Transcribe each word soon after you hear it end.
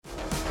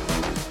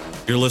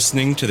You're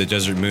listening to the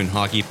Desert Moon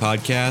Hockey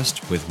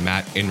Podcast with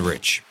Matt and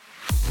Rich.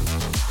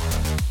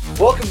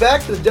 Welcome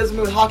back to the Desert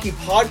Moon Hockey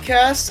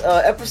Podcast,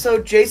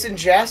 episode Jason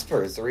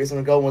Jaspers. The reason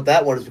I'm going with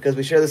that one is because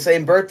we share the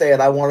same birthday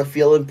and I want to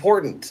feel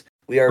important.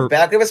 We are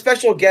back. We have a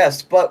special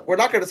guest, but we're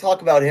not going to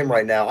talk about him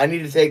right now. I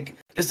need to take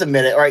just a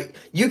minute. All right,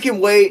 you can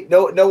wait.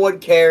 No one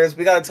cares.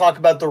 We got to talk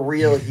about the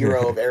real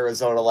hero of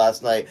Arizona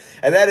last night,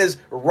 and that is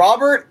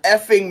Robert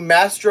effing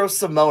Mastro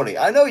Simone.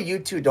 I know you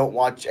two don't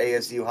watch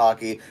ASU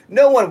hockey.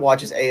 No one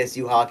watches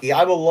ASU hockey.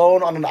 I'm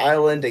alone on an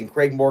island, and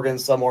Craig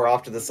Morgan's somewhere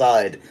off to the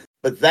side.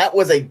 But that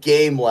was a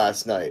game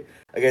last night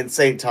against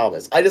St.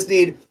 Thomas. I just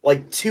need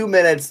like 2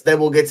 minutes, then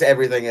we'll get to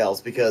everything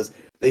else because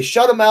they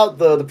shut him out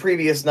the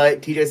previous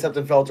night. TJ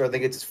Septenfelter, I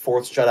think it's his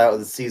fourth shutout of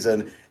the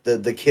season.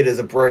 The kid is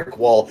a brick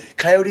wall.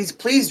 Coyotes,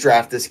 please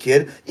draft this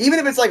kid. Even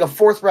if it's like a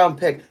fourth-round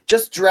pick,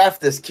 just draft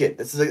this kid.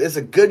 This is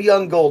a good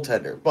young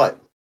goaltender. But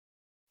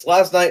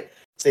last night,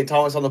 St.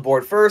 Thomas on the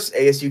board first.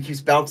 ASU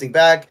keeps bouncing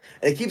back,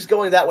 and it keeps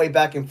going that way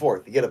back and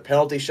forth. You get a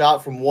penalty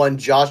shot from one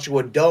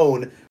Joshua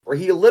Doan, where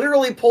he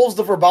literally pulls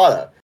the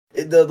Verbata.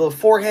 The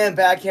forehand,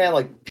 backhand,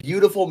 like,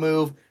 beautiful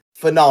move.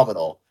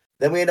 Phenomenal.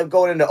 Then we end up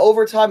going into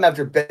overtime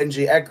after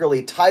Benji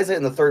Eckerly ties it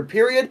in the third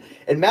period.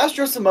 And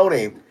Mastro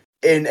Simone,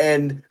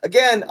 and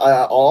again,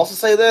 I'll also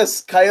say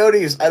this,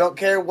 Coyotes, I don't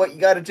care what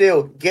you got to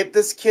do. Get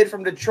this kid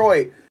from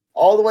Detroit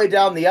all the way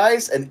down the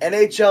ice, an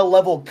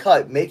NHL-level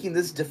cut, making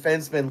this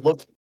defenseman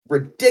look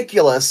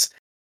ridiculous.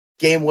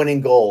 Game-winning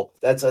goal.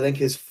 That's, I think,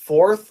 his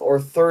fourth or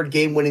third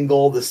game-winning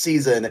goal of the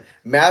season.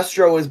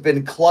 Mastro has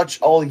been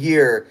clutch all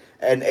year,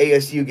 and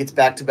ASU gets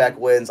back-to-back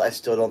wins. I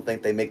still don't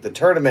think they make the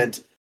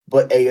tournament,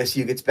 but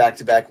ASU gets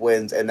back-to-back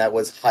wins, and that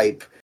was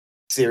hype.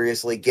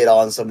 Seriously, get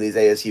on some of these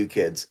ASU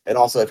kids. And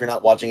also, if you're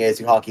not watching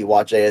ASU hockey,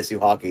 watch ASU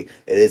hockey.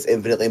 It is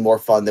infinitely more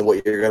fun than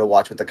what you're going to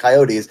watch with the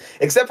Coyotes,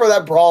 except for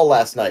that brawl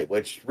last night,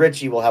 which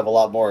Richie will have a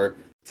lot more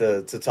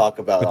to talk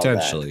about.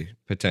 Potentially,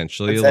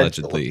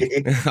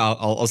 allegedly.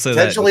 I'll say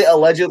potentially,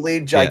 allegedly,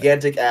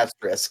 gigantic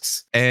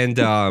asterisks. And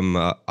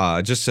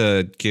just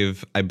to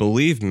give, I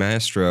believe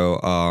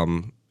Mastro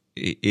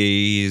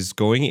is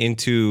going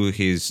into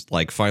his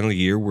like final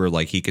year where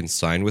like he can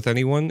sign with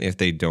anyone if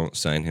they don't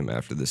sign him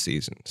after the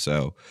season.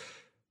 So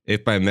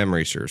if my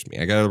memory serves me,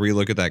 I got to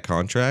relook at that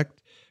contract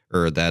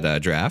or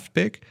that draft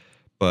pick.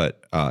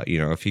 But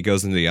if he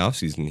goes into the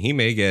offseason, he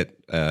may get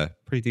a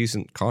pretty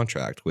decent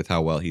contract with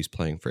how well he's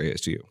playing for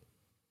ASU.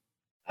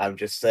 I'm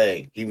just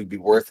saying he would be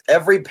worth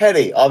every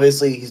penny.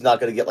 Obviously, he's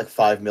not going to get like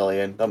 $5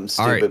 million. I'm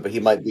stupid, right, but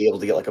he might be able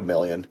to get like $1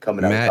 million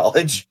coming out of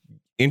college.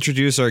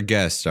 Introduce our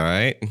guest, all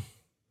right?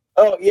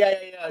 Oh, yeah.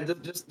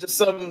 Just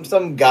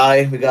some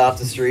guy we got off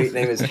the street. His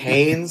name is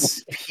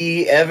Haynes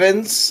P.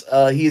 Evans.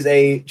 He's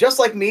a, just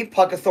like me,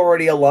 Puck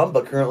Authority alum,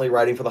 but currently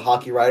writing for the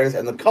Hockey Writers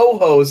and the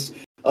co-host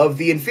of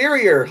the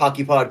inferior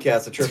hockey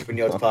podcast, the Chirpin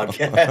Yotes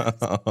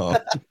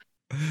Podcast.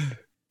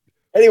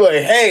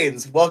 Anyway,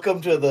 Haynes,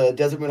 welcome to the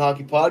Desert Moon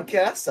Hockey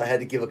Podcast. I had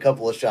to give a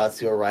couple of shots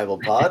to a rival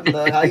pod.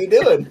 How you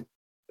doing?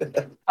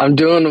 I'm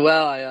doing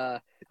well.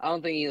 I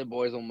don't think either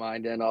boys will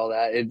mind and all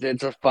that.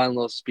 It's a fun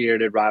little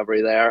spirited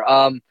rivalry there.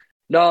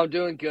 No, I'm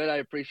doing good. I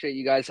appreciate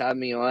you guys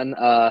having me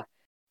on.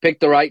 Picked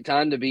the right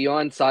time to be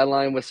on.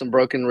 Sideline with some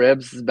broken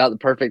ribs. It's about the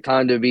perfect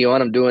time to be on.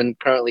 I'm doing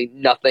currently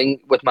nothing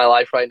with my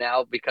life right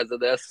now because of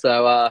this.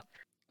 So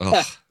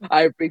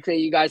I appreciate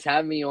you guys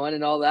having me on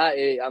and all that.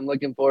 I'm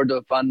looking forward to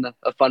a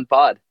fun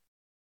pod.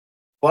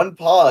 Fun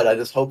pod. I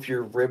just hope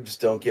your ribs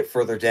don't get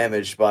further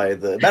damaged by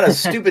the amount of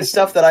stupid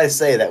stuff that I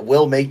say that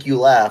will make you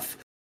laugh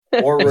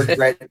or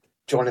regret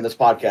joining this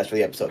podcast for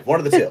the episode. One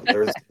of the two.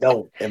 There's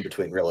no in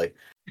between, really.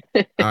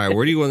 All right,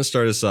 where do you want to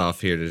start us off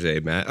here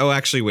today, Matt? Oh,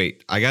 actually,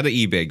 wait. I got to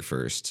e-beg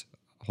first.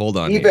 Hold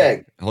on.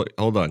 E-beg.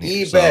 Hold on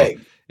here. E-beg.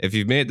 So, if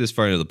you've made it this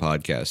far into the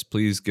podcast,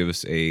 please give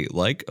us a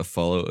like, a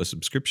follow, a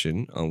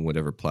subscription on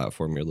whatever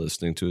platform you're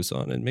listening to us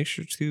on, and make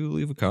sure to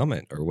leave a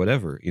comment or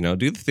whatever.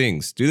 Do the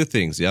things.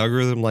 The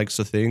algorithm likes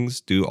the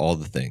things. Do all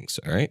the things.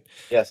 All right.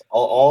 Yes,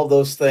 all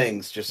those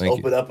things. Just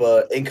open up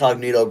a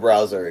incognito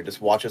browser and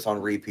just watch us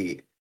on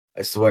repeat.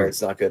 I swear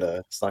it's not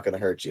gonna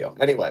hurt you.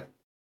 Anyway.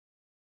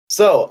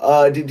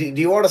 So, do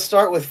you want to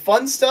start with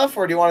fun stuff,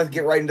 or do you want to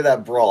get right into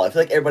that brawl? I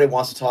feel like everybody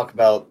wants to talk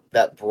about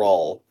that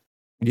brawl.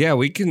 Yeah,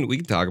 we can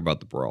talk about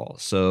the brawl.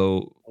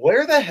 So,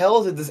 where the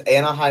hell did this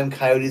Anaheim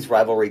Coyotes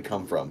rivalry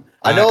come from?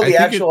 I know the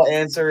actual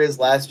answer is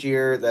last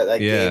year that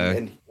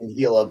game in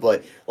Gila,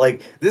 but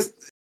like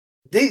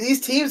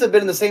these teams have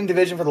been in the same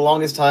division for the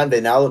longest time.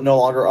 They now no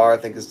longer are. I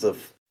think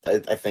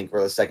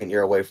we're the second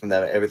year away from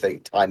them.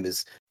 Everything time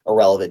is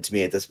irrelevant to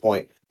me at this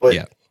point. But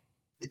yeah.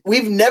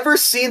 We've never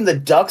seen the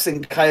Ducks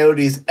and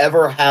Coyotes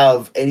ever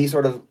have any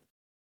sort of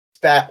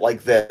spat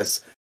like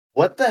this.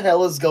 What the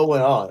hell is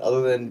going on,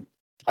 other than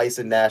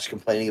Tyson Nash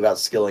complaining about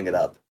skilling it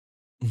up?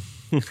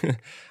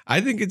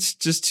 I think it's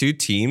just two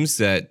teams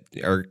that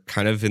are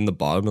kind of in the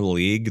bottom of the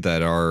league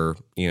that are,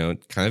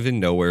 kind of in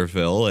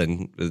Nowhereville,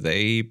 and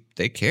they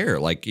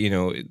care. Like,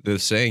 the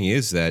saying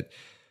is that,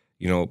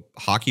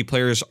 hockey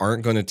players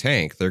aren't going to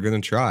tank. They're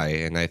going to try.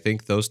 And I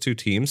think those two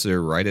teams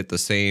are right at the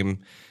same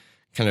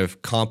kind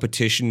of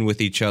competition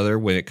with each other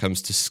when it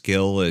comes to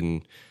skill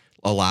and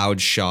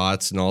allowed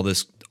shots and all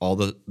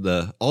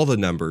the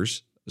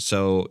numbers.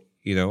 So,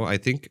 I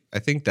think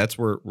that's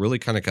where it really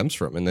kind of comes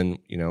from. And then,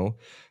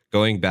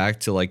 going back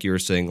to, like you were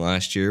saying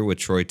last year with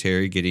Troy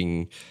Terry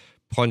getting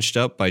punched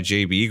up by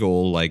Jay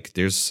Beagle, like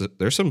there's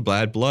some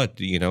bad blood,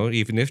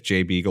 even if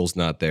Jay Beagle's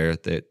not there,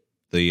 that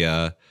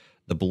the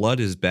blood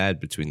is bad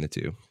between the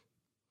two.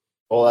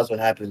 Well, that's what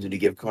happens when you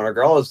give Connor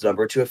Garland's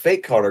number to a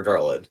fake Connor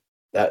Garland.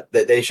 That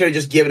they should have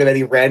just given him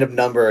any random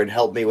number and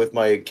helped me with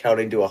my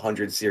counting to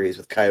 100 series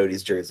with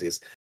Coyotes jerseys.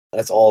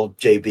 That's all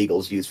Jay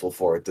Beagle's useful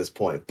for at this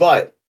point.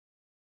 But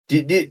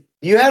you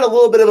had a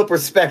little bit of a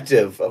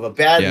perspective of a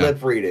bad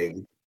lip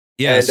reading.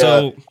 Yeah, and,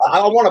 so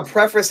I want to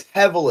preface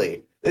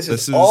heavily. This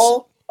is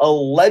all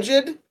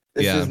alleged.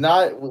 This is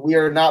not. We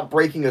are not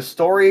breaking a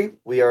story.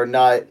 We are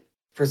not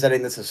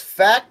presenting this as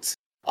fact.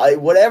 I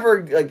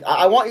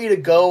want you to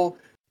go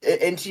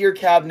into your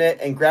cabinet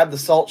and grab the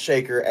salt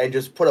shaker and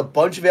just put a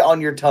bunch of it on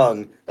your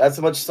tongue. That's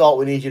how much salt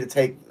we need you to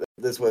take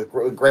this with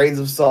grains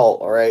of salt.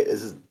 All right,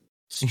 this is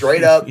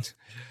straight up.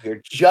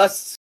 You're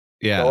just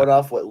going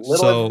off what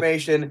little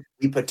information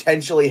we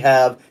potentially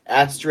have.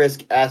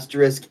 Asterisk,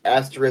 asterisk,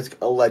 asterisk.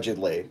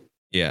 Allegedly.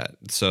 Yeah.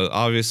 So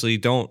obviously,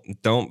 don't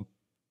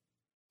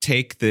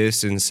take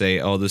this and say,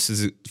 "Oh, this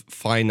is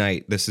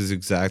finite. This is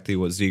exactly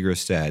what Zegras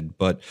said."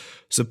 But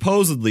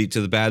supposedly,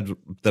 to the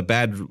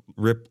bad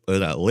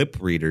lip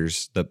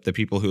readers, the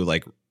people who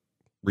like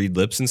read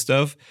lips and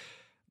stuff,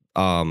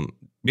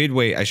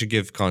 midway, I should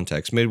give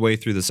context. Midway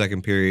through the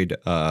second period,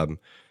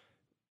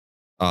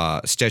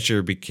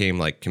 Stetcher became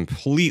like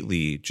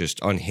completely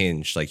just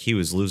unhinged. Like he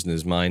was losing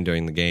his mind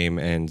during the game,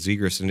 and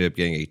Zegras ended up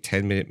getting a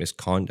 10-minute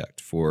misconduct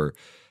for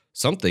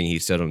something he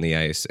said on the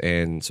ice.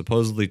 And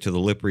supposedly to the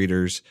lip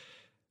readers,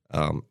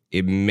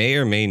 it may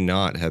or may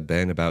not have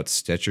been about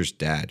Stetcher's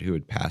dad who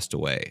had passed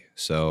away.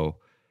 So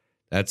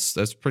that's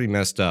pretty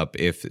messed up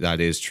if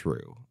that is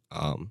true.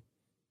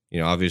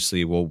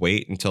 Obviously we'll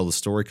wait until the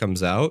story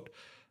comes out.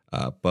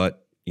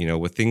 But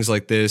with things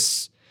like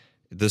this,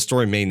 the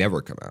story may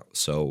never come out.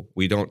 So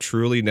we don't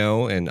truly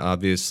know. And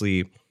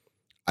obviously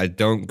I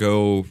don't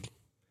go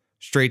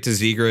straight to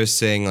Zegras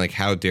saying like,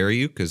 how dare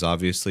you? Because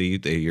obviously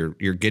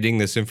you're getting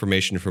this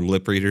information from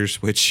lip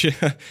readers, which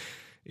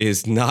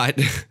is not,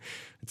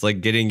 it's like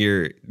getting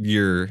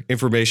your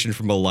information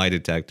from a lie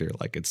detector.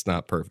 Like it's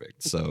not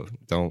perfect. So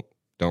don't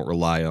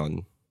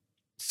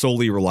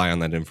solely rely on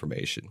that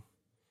information.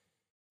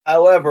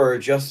 However,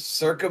 just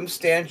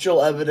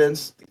circumstantial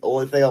evidence. The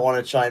only thing I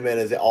want to chime in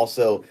is it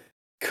also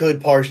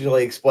could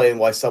partially explain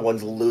why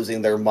someone's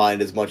losing their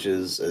mind as much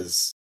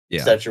as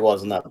Stetcher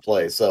was in that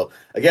play. So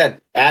again,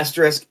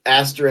 asterisk,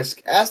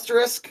 asterisk,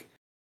 asterisk.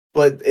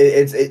 But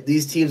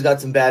these teams got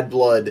some bad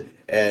blood,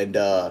 and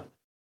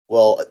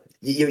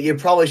you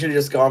probably should have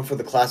just gone for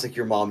the classic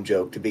your mom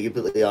joke, to be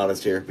completely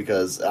honest here,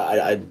 because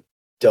I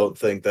don't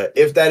think that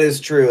if that is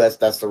true,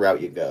 that's the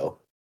route you go.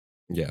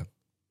 Yeah.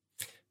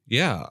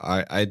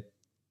 I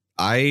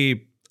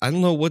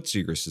don't know what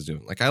Zegras is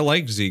doing. Like I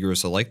like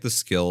Zegras, I like the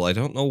skill. I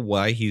don't know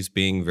why he's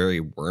being very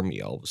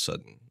wormy all of a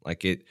sudden.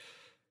 Like it.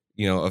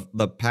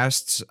 The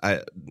past,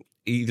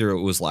 either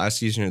it was last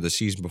season or the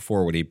season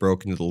before when he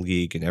broke into the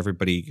league and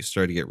everybody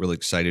started to get really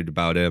excited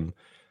about him,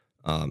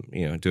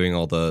 doing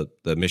all the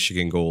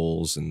Michigan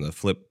goals and the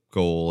flip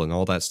goal and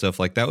all that stuff.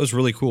 Like that was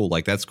really cool.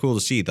 Like that's cool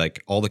to see.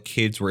 Like all the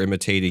kids were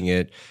imitating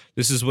it.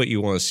 This is what you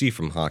want to see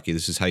from hockey.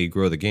 This is how you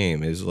grow the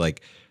game, is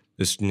like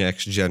this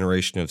next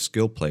generation of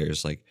skill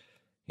players. Like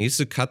he needs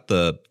to cut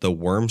the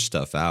worm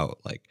stuff out.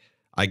 Like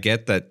I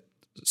get that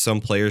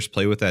some players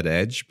play with that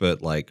edge,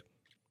 but like,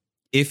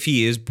 if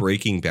he is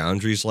breaking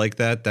boundaries like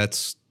that,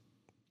 that's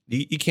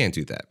you can't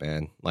do that,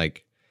 man.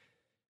 Like,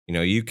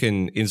 you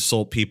can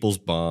insult people's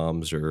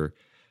bombs or,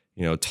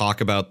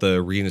 talk about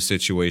the arena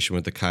situation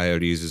with the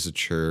Coyotes as a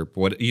chirp,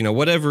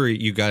 whatever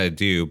you got to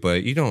do,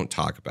 but you don't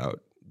talk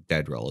about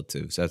dead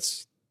relatives.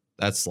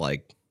 That's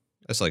like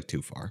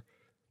too far.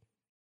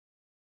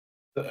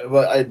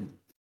 Well, I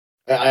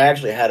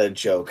actually had a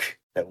joke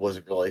that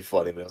wasn't really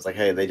funny, but it was like,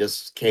 hey, they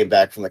just came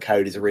back from the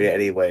Coyotes arena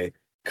anyway.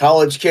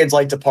 College kids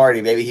like to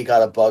party. Maybe he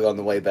got a bug on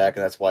the way back,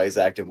 and that's why he's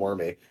acting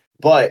wormy.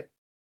 But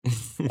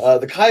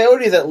the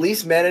Coyotes at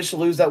least managed to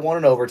lose that one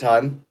in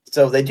overtime.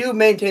 So they do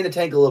maintain the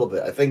tank a little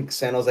bit. I think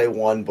San Jose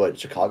won, but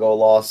Chicago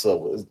lost.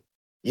 So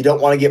you don't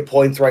want to get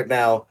points right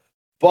now.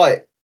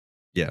 But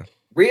yeah,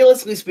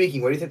 realistically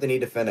speaking, where do you think they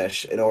need to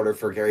finish in order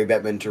for Gary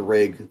Bettman to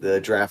rig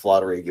the draft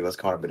lottery and give us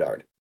Connor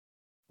Bedard?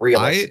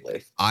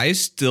 Realistically. I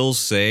still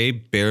say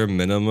bare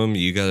minimum,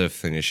 you got to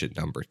finish at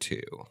number 2.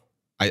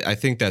 I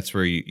think that's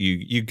where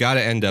you got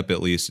to end up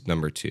at least at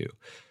number 2.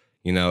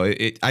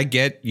 I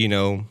get,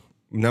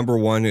 number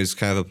 1 is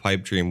kind of a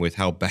pipe dream with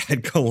how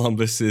bad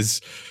Columbus is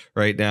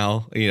right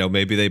now.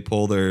 Maybe they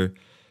pull their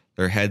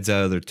heads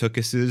out of their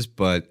tuchuses,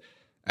 but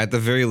at the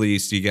very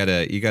least, you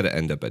gotta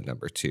end up at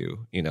number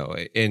 2.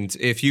 And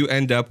if you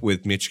end up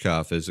with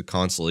Michkov as a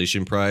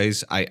consolation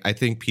prize, I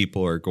think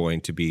people are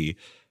going to be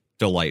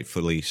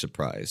delightfully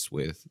surprised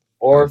with.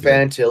 Or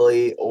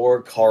Fantilli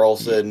or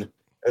Carlson.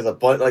 There's a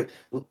bunch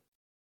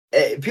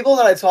people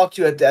that I talk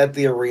to at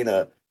the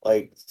arena,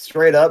 like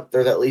straight up,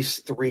 there's at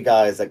least 3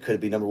 guys that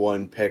could be number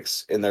 1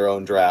 picks in their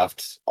own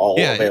draft, all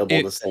available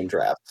in the same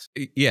draft.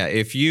 Yeah,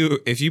 if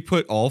you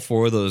put all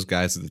 4 of those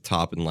guys at the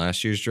top in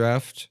last year's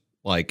draft,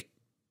 like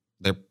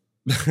they're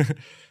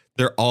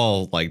they're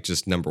all like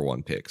just number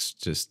 1 picks,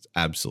 just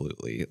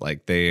absolutely.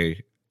 Like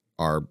they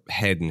are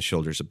head and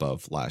shoulders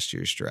above last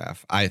year's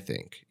draft, I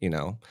think.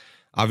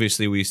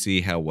 Obviously we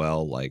see how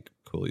well like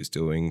Cooley's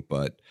doing,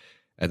 but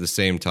at the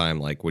same time,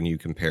 like when you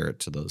compare it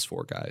to those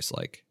 4 guys,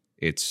 like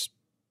it's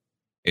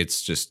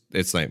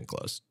not even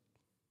close.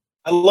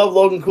 I love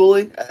Logan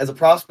Cooley as a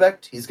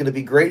prospect. He's going to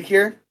be great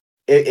here.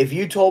 If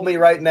you told me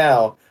right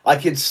now I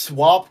could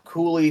swap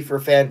Cooley for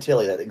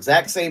Fantilli, that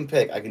exact same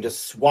pick, I can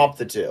just swap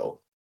the 2,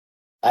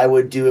 I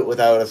would do it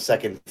without a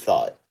second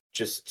thought.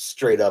 Just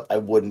straight up, I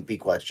wouldn't be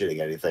questioning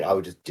anything. I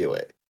would just do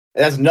it.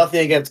 And that's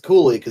nothing against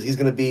Cooley because he's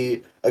going to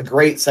be a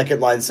great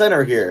second-line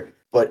center here,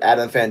 but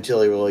Adam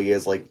Fantilli really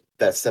is like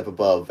that step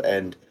above,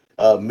 and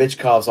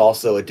Michkov's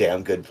also a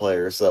damn good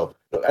player. So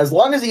as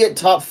long as you get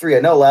top 3,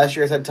 I know last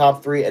year I said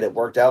top 3 and it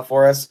worked out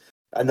for us.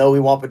 I know we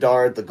want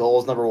Bedard, the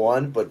goal is number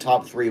 1, but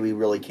top 3 we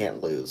really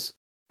can't lose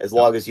as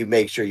long as you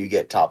make sure you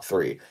get top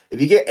 3. If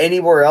you get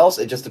anywhere else,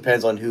 it just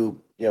depends on who,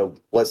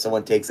 what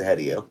someone takes ahead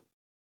of you.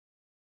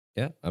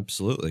 Yeah,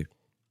 absolutely.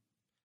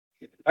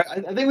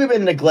 I think we've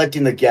been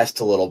neglecting the guest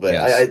a little bit.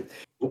 Yes.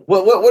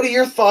 What are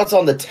your thoughts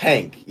on the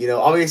tank?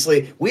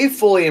 Obviously, we've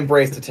fully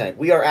embraced the tank.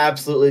 We are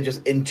absolutely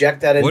just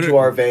inject that into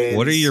our veins.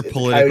 What are your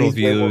political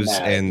views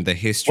and the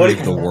history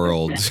of the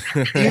world?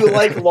 Do you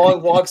like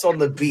long walks on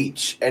the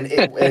beach? And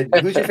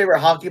who's your favorite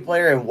hockey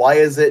player? And why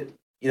is it,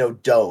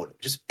 Doan?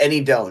 Just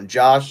any Doan.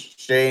 Josh,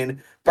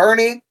 Shane,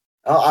 Bernie.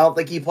 I don't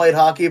think he played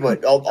hockey,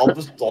 but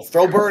I'll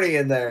throw Bernie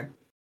in there.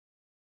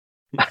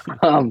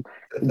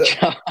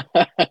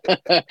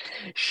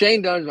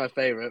 Shane Doan's my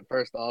favorite,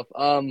 first off.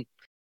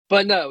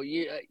 But no,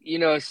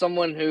 as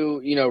someone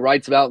who,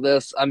 writes about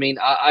this, I mean,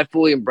 I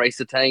fully embrace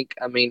the tank.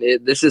 I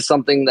mean, this is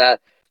something that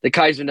the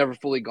Kai's have never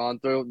fully gone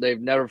through. They've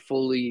never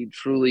fully,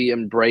 truly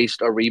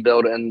embraced a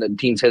rebuild in the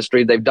team's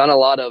history. They've done a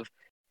lot of,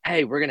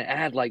 hey, we're going to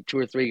add like 2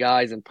 or 3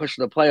 guys and push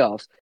to the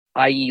playoffs,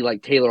 i.e.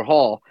 like Taylor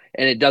Hall,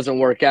 and it doesn't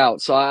work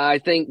out. So I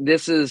think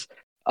this is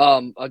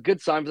a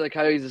good sign for the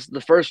Coyotes. This is the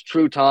first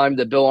true time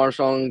that Bill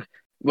Armstrong,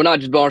 well, not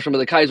just Bill Armstrong, but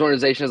the Coyotes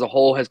organization as a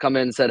whole has come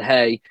in and said,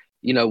 hey,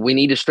 we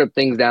need to strip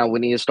things down. We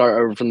need to start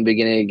over from the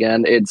beginning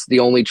again. It's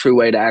the only true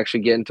way to actually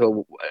get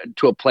into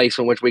a place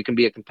in which we can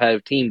be a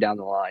competitive team down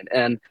the line.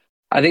 And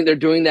I think they're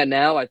doing that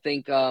now. I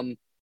think on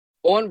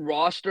the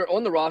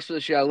roster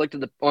this year, I looked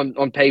at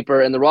on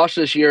paper, and the roster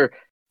this year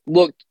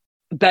looked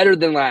better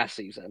than last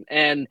season.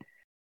 And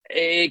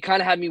it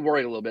kind of had me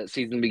worried a little bit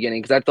season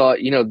beginning because I thought,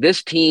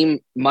 this team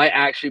might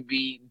actually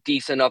be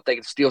decent enough. They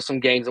can steal some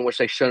games in which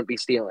they shouldn't be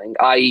stealing,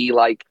 i.e.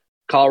 like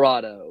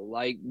Colorado,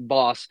 like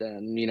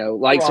Boston,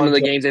 like Toronto. Some of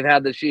the games they've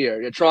had this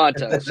year,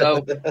 Toronto.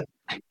 So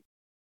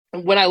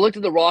when I looked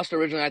at the roster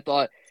originally, I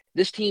thought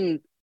this team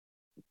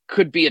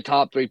could be a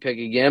top 3 pick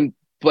again.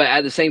 But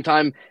at the same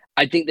time,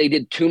 I think they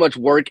did too much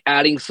work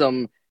adding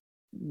some,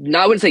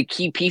 I wouldn't say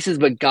key pieces,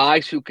 but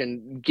guys who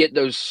can get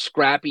those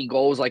scrappy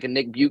goals like a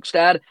Nick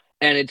Bukestad.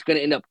 And it's going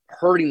to end up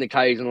hurting the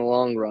Coyotes in the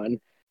long run.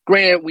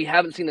 Granted, we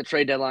haven't seen the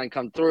trade deadline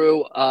come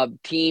through.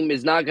 Team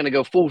is not going to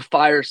go full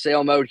fire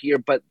sale mode here,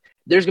 but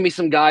there's going to be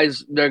some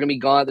guys that are going to be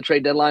gone at the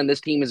trade deadline.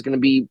 This team is going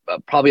to be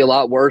probably a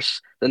lot worse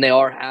than they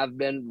have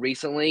been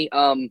recently.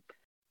 But,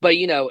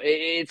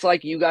 it's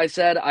like you guys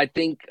said, I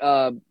think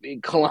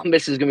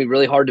Columbus is going to be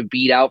really hard to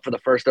beat out for the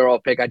first overall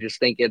pick. I just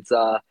think it's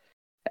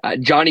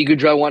Johnny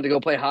Gaudreau wanted to go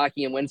play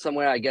hockey and win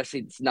somewhere. I guess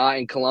it's not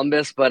in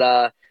Columbus,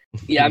 but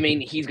yeah, I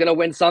mean, he's going to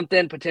win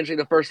something, potentially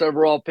the first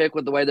overall pick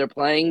with the way they're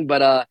playing.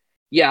 But,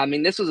 yeah, I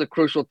mean, this was a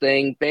crucial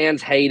thing.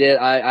 Fans hate it.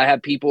 I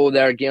have people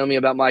that are giving me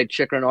about my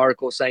Chikrin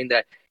article saying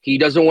that he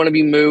doesn't want to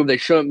be moved. They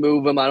shouldn't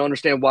move him. I don't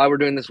understand why we're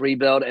doing this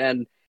rebuild.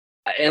 And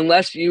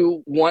unless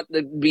you want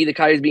to be the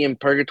Coyotes be in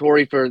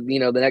purgatory for,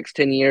 the next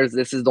 10 years,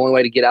 this is the only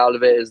way to get out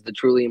of it is to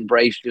truly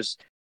embrace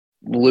just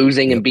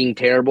losing and being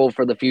terrible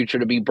for the future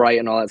to be bright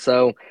and all that.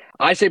 So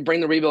I say bring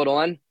the rebuild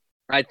on.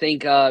 I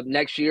think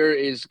next year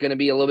is going to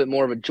be a little bit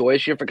more of a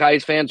joyous year for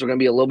Coyotes fans. We're going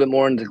to be a little bit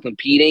more into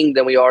competing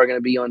than we are going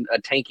to be on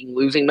a tanking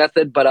losing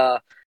method.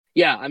 But,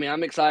 yeah, I mean,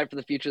 I'm excited for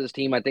the future of this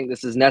team. I think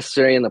this is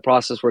necessary in the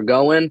process we're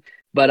going.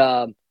 But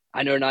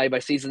I know not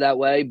everybody sees it that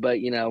way. But,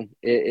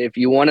 if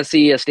you want to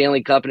see a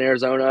Stanley Cup in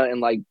Arizona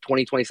in like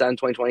 2027,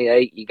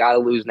 2028, you got to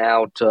lose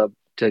now to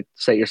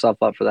set yourself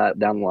up for that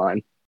down the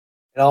line.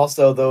 And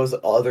also those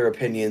other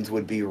opinions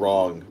would be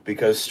wrong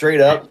because straight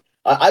up,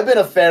 I've been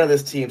a fan of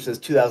this team since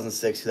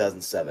 2006,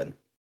 2007.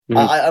 Mm-hmm.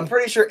 I'm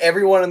pretty sure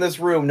everyone in this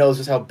room knows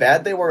just how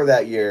bad they were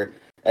that year,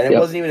 and it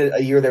wasn't even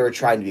a year they were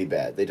trying to be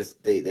bad.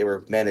 They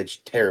were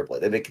managed terribly.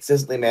 They've been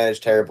consistently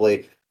managed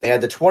terribly. They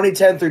had the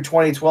 2010 through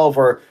 2012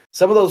 where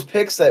some of those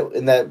picks that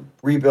in that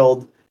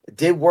rebuild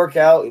did work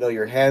out,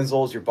 your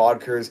Hansels, your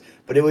Bodkers,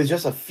 but it was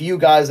just a few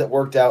guys that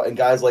worked out, and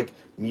guys like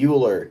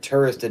Mueller,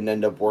 Turris didn't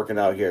end up working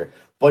out here.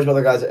 bunch of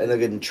other guys that end up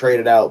getting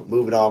traded out,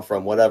 moving on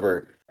from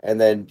whatever,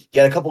 and then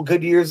get a couple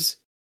good years,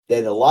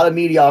 then a lot of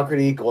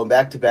mediocrity, going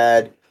back to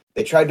bad.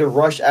 They tried to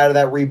rush out of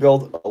that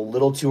rebuild a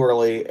little too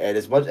early, and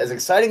as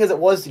exciting as it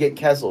was to get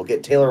Kessel,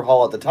 get Taylor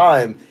Hall at the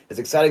time, as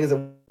exciting as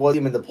it was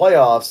in the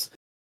playoffs,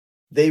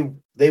 they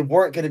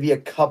weren't going to be a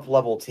cup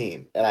level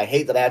team, and I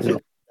hate that I have to do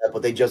that,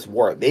 but they just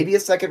weren't. Maybe a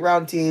second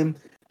round team.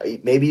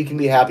 Maybe you can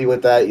be happy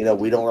with that.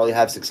 We don't really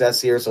have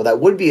success here, so that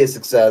would be a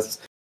success.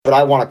 But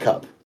I want a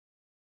cup.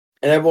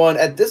 And everyone,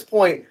 at this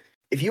point,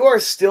 if you are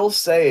still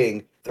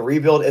saying the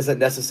rebuild isn't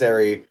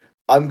necessary,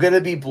 I'm going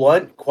to be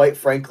blunt. Quite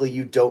frankly,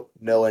 you don't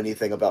know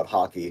anything about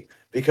hockey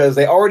because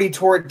they already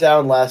tore it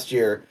down last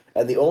year,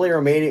 and the only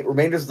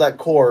remainders of that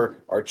core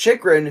are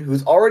Chikrin,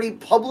 who's already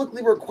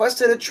publicly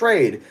requested a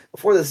trade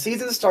before the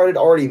season started,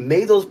 already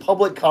made those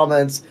public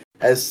comments.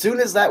 As soon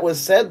as that was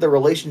said, the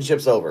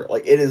relationship's over.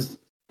 Like, it is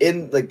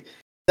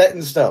set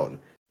in stone.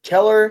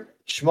 Keller,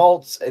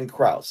 Schmaltz, and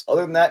Krause.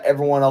 Other than that,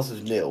 everyone else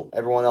is new.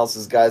 Everyone else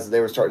is guys that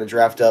they were starting to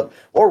draft up,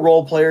 or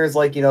role players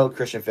like,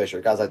 Christian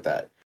Fischer, guys like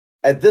that.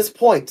 At this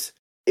point,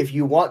 if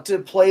you want to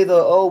play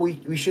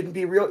we shouldn't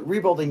be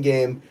rebuilding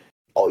game,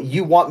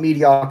 you want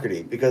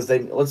mediocrity, because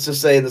let's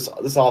just say this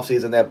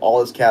offseason they have all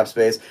this cap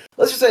space.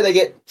 Let's just say they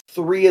get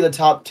 3 of the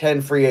top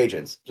 10 free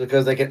agents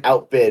because they can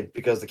outbid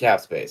because of the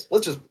cap space.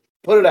 Let's just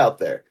put it out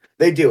there.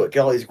 They do it.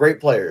 Get all these great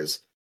players.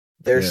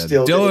 They're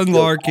still Dylan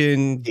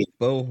Larkin,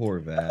 Bo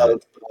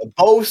Horvat,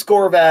 Bo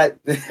Scorvat,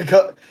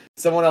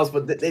 someone else,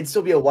 but they'd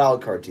still be a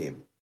wild card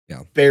team.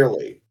 Yeah,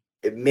 barely.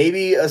 It may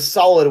be a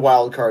solid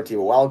wild card team.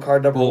 A wild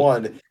card number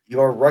one. You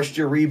are rushed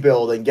your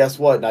rebuild, and guess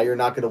what? Now you're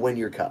not going to win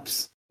your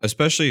cups.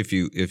 Especially if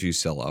you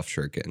sell off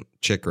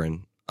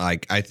Chikrin.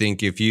 I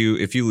think if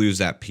you lose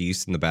that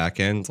piece in the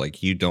back end,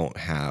 like, you don't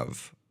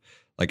have.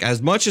 Like,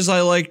 as much as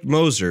I like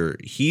Moser,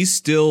 he's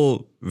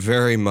still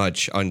very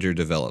much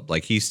underdeveloped.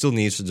 Like, he still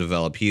needs to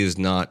develop. He is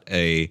not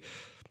a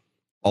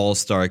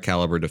all-star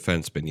caliber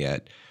defenseman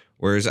yet.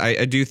 Whereas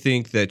I do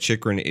think that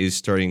Chikrin is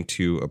starting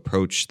to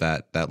approach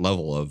that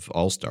level of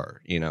all-star,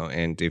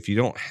 and if you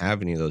don't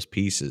have any of those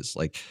pieces,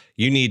 like,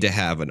 you need to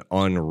have an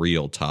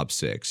unreal top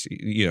 6.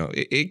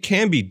 It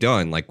can be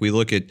done. Like, we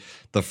look at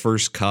the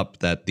first cup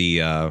that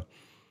the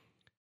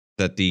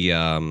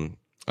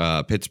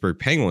Pittsburgh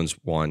Penguins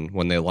won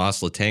when they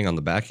lost Letang on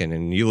the back end,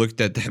 and you looked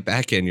at that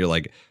back end, you're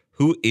like,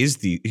 who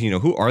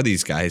are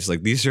these guys?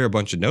 Like, these are a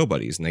bunch of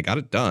nobodies, and they got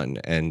it done.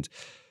 And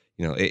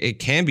it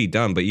can be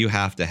done, but you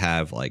have to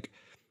have, like,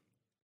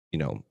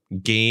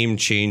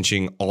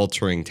 game-changing,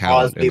 altering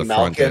talent in the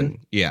front end.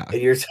 Yeah,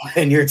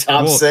 in your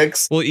top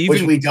 6,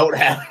 which we don't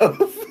have.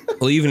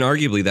 Well, even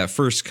arguably that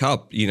first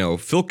cup,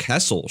 Phil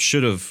Kessel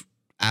should have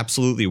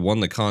absolutely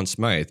won the Conn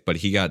Smythe, but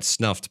he got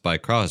snuffed by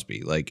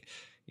Crosby. Like,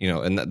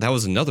 and that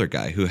was another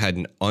guy who had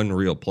an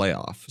unreal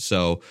playoff.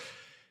 So,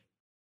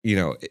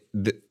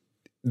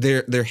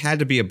 there had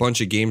to be a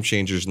bunch of game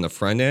changers in the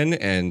front end,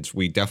 and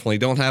we definitely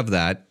don't have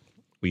that.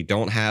 We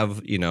don't have,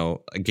 a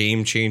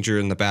game changer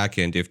in the back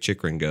end if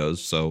Chikrin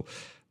goes. So,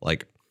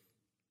 like,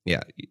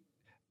 yeah,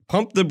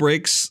 pump the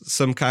brakes,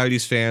 some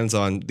Coyotes fans,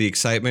 on the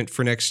excitement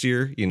for next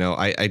year.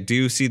 I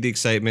do see the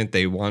excitement.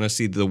 They want to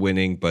see the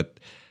winning, but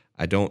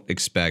I don't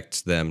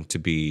expect them to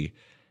be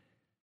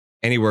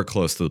anywhere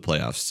close to the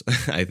playoffs.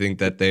 I think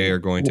that they're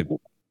going to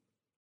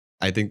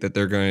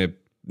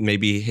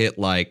maybe hit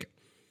like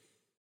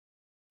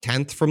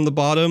 10th from the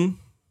bottom.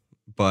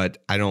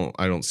 But I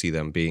don't see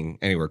them being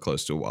anywhere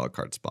close to a wild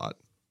card spot.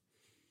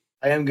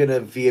 I am gonna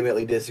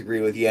vehemently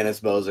disagree with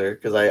Yannis Moser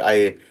because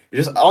I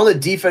just on the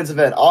defensive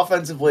end.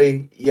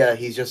 Offensively, yeah,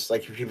 he's just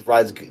like, he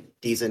provides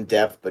decent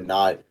depth, but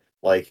not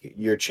like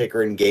your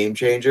Chikrin game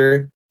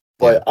changer.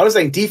 But I was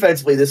saying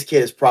defensively, this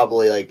kid is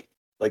probably like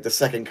the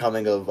second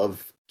coming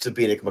of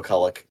Zbigniew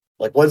McCulloch.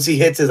 Like, once he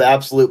hits his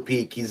absolute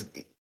peak,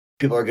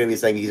 people are going to be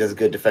saying he's as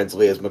good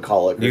defensively as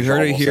McCulloch. You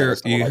heard it here.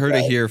 You heard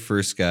it here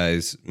first,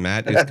 guys.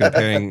 Matt is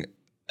comparing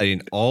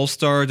an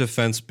all-star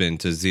defenseman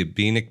to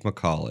Zbigniew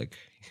McCulloch.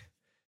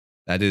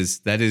 That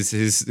is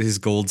his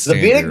gold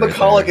standard. Zbigniew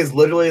McCulloch is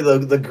literally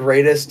the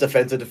greatest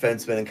defensive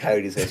defenseman in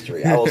Coyotes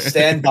history. I will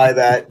stand by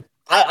that.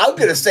 I'm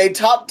going to say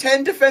top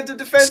 10 defensive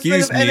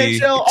defenseman of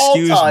NHL all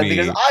time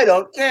because I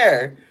don't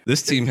care.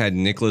 This team had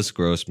Nicholas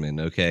Grossman,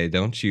 okay?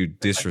 Don't you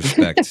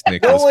disrespect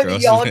Nicholas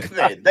Grossman.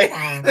 Youngman. They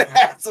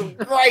had some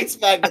greats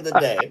back in the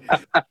day.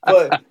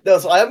 But no,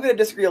 so I'm going to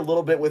disagree a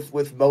little bit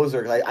with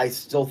Moser. I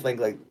still think,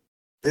 like,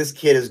 this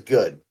kid is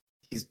good.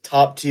 He's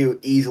top 2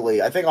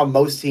 easily. I think on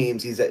most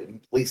teams he's at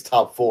least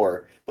top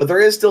 4. But there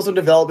is still some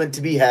development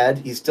to be had.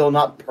 He's still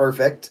not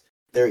perfect.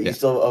 He's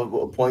still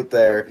a point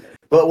there.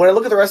 But when I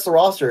look at the rest of the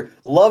roster,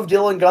 love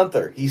Dylan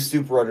Guenther. He's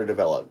super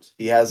underdeveloped.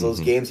 He has those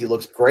games, he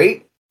looks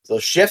great.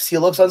 Those shifts, he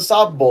looks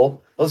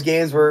unstoppable. Those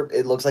games where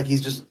it looks like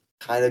he's just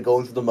kind of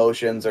going through the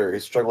motions or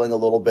he's struggling a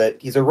little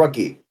bit. He's a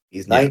rookie.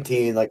 He's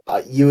 19. Like,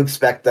 you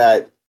expect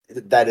that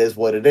is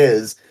what it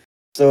is.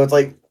 So it's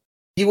like,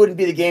 he wouldn't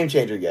be the game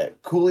changer yet.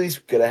 Cooley's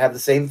going to have the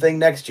same thing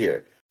next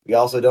year. We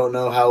also don't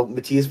know how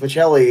Matias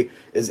Maccelli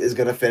is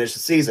going to finish the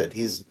season.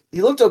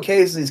 He looked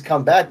okay since he's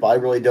come back, but I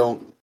really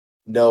don't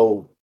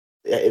know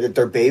if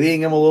they're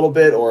babying him a little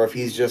bit, or if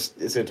it's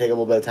going to take a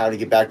little bit of time to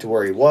get back to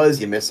where he was.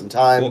 You missed some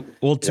time.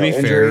 Well, to be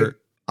injury. fair,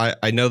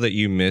 I know that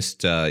you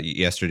missed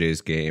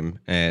yesterday's game,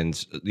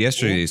 and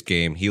yesterday's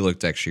game he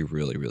looked actually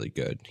really, really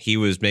good. He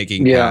was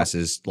making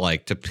passes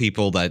like to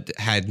people that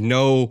had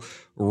no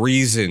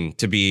reason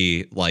to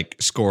be like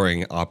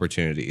scoring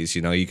opportunities.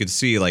 You could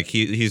see like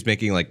he's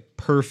making like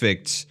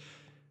perfect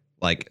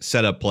like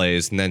setup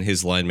plays, and then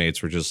his line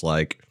mates were just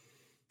like,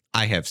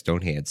 I have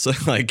stone hands.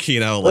 Like,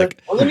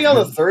 wasn't he on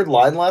the third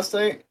line last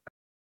night?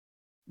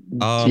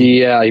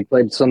 Yeah, he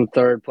played some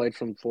third, played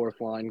some fourth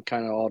line,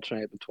 kind of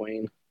alternate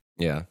between.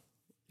 Yeah.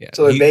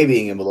 So they're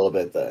babying him a little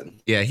bit then.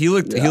 Yeah, he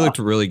looked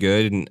really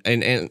good,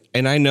 and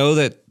I know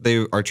that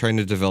they are trying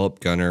to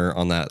develop Gunner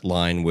on that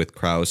line with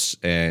Krause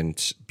and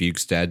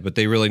Bukestad, but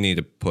they really need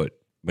to put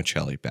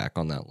Michelli back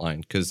on that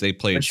line because they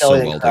played so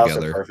well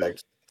together. Are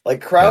perfect.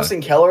 Like Krause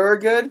and Keller are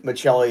good.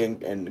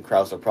 Michelli and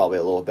Krause are probably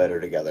a little better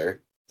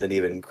together than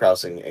even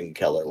Krause and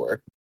Keller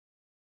were.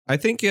 I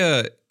think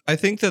that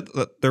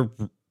they're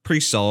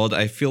pretty solid.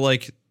 I feel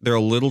like they're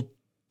a little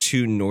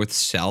too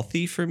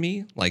north-southy for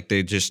me. Like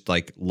they just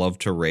like love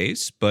to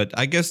race, but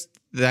I guess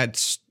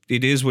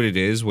it is what it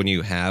is when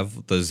you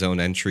have the zone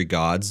entry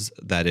gods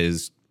that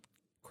is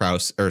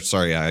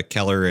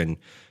Keller and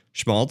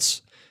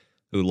Schmaltz,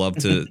 who love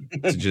to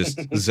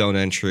just zone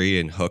entry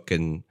and hook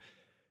and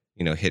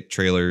hit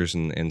trailers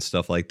and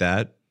stuff like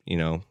that.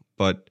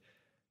 But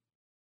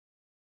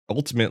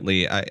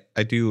ultimately I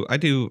really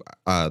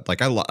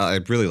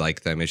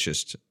like them. It's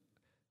just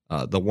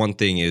the one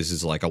thing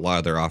is like a lot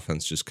of their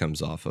offense just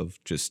comes off of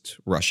just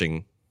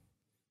rushing,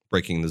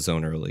 breaking the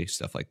zone early,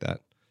 stuff like that.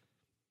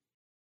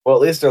 Well,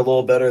 at least they're a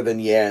little better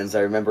than Jans.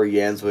 I remember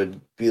Jans would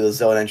be the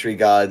zone entry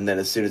god, and then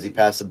as soon as he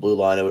passed the blue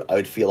line, I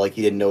would feel like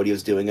he didn't know what he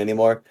was doing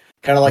anymore.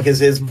 Kind of like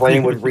his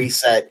brain would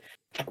reset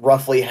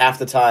roughly half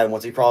the time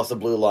once he crossed the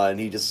blue line.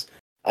 He just,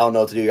 I don't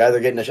know what to do. You're either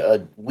getting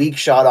a weak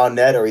shot on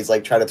net, or he's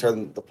like trying to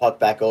turn the puck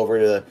back over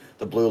to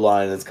the blue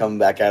line, and it's coming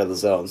back out of the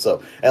zone.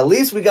 So at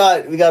least we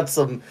got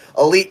some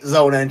elite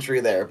zone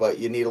entry there, but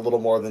you need a little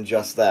more than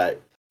just that.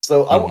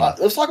 So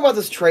let's talk about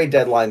this trade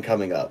deadline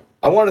coming up.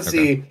 I want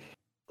to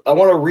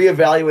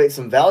reevaluate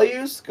some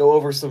values, go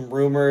over some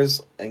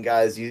rumors, and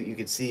guys you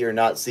could see or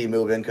not see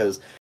moving, because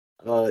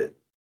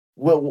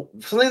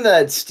something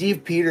that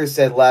Steve Peters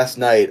said last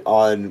night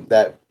on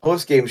that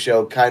post-game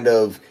show kind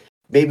of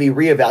made me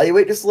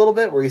reevaluate just a little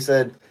bit, where he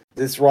said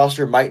this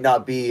roster might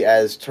not be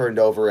as turned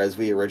over as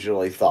we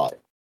originally thought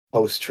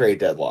post-trade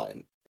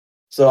deadline.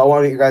 So I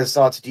want to get your guys'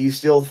 thoughts. Do you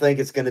still think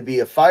it's going to be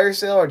a fire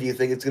sale, or do you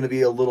think it's going to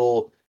be a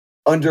little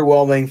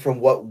underwhelming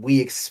from what we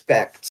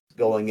expect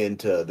going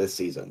into this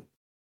season?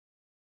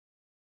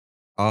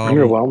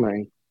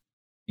 Underwhelming.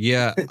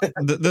 Yeah,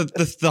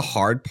 the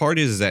hard part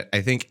is that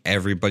I think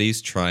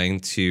everybody's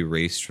trying to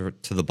race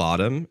to the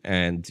bottom,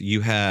 and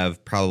you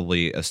have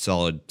probably a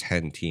solid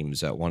 10 teams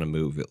that want to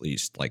move at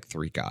least like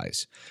 3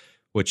 guys,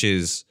 which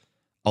is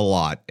a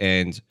lot.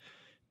 And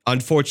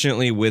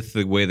unfortunately, with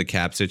the way the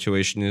cap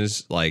situation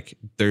is, like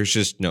there's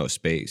just no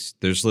space.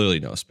 There's literally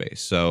no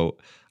space. So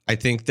I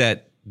think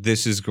that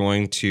this is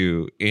going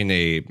to, in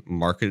a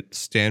market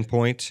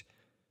standpoint,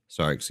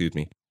 excuse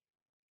me.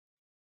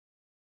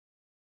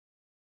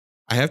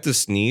 I have to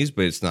sneeze,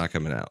 but it's not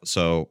coming out.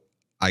 So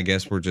I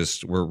guess we're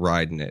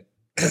riding it.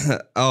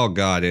 Oh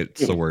God,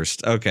 it's the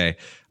worst. Okay.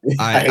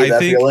 I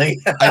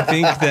think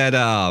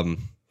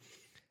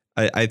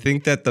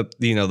that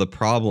the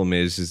problem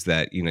is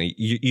that,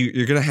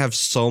 you're going to have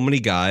so many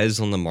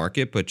guys on the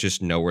market, but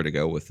just nowhere to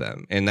go with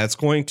them. And that's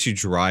going to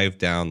drive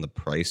down the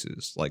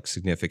prices like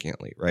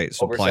significantly, right?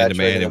 Supply and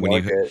demand. And when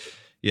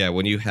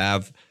you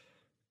have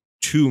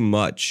too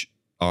much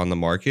on the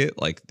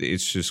market, like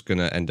it's just going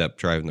to end up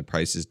driving the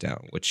prices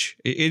down, which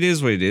it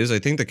is what it is. I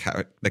think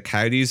the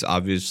Coyotes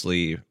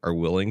obviously are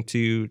willing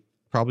to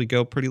probably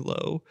go pretty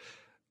low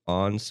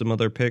on some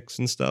other picks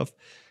and stuff.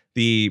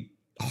 The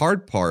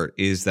hard part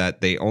is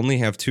that they only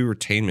have 2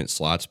 retainment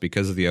slots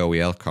because of the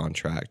OEL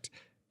contract.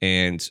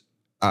 And,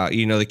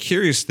 the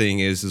curious thing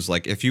is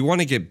like, if you want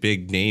to get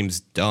big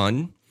names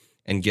done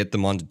and get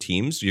them onto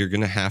teams, you're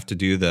going to have to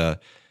do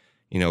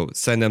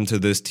send them to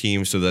this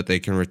team so that they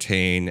can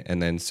retain,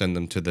 and then send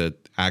them to the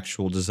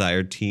actual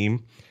desired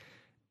team.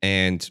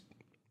 And,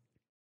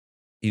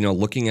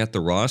 looking at the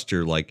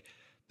roster, like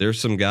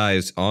there's some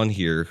guys on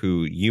here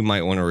who you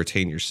might want to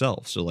retain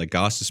yourself. So like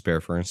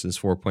Gostisbehere, for instance,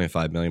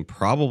 $4.5 million,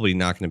 probably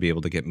not going to be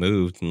able to get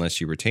moved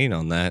unless you retain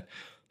on that.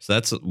 So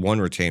that's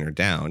 1 retainer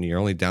down. You're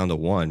only down to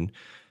 1.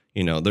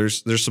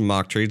 There's some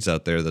mock trades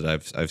out there that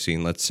I've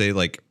seen. Let's say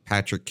like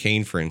Patrick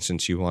Kane, for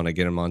instance, you want to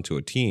get him onto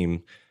a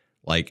team,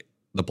 like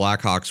the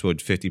Blackhawks would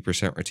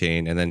 50%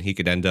 retain, and then he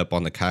could end up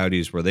on the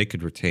Coyotes where they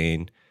could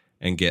retain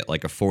and get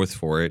like a 4th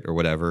for it or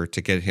whatever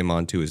to get him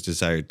onto his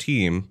desired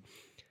team.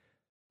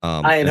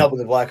 I ain't helping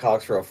the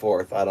Blackhawks for a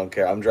 4th. I don't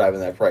care. I'm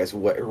driving that price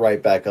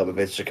right back up if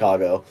it's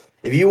Chicago.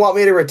 If you want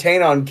me to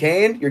retain on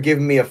Kane, you're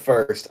giving me a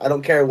 1st. I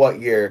don't care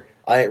what year.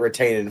 I ain't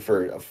retaining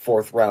for a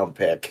 4th round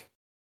pick.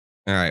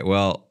 All right.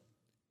 Well,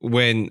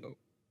 when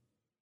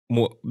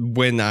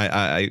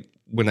I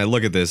when I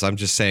look at this, I'm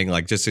just saying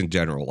like just in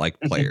general, like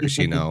players,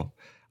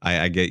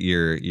 I get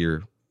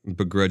your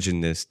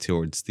begrudgingness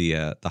towards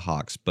the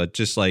Hawks, but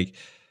just like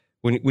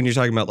when you're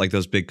talking about like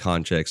those big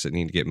contracts that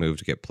need to get moved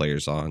to get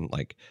players on,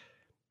 like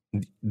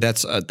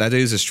that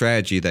is a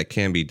strategy that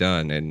can be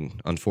done,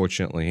 and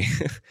unfortunately,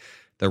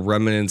 the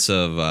remnants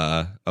of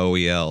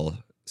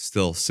OEL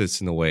still sits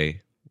in the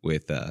way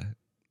with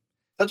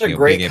such a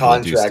great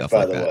contract,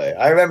 by the way.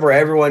 I remember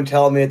everyone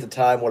telling me at the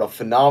time what a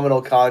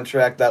phenomenal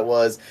contract that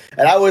was,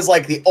 and I was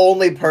like the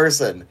only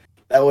person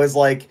that was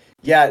like,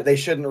 yeah, they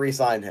shouldn't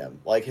re-sign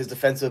him. Like, his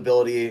defensive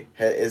ability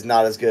is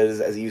not as good as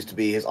it used to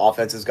be. His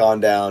offense has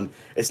gone down.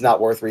 It's not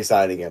worth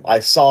re-signing him.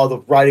 I saw the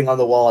writing on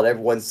the wall, and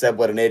everyone said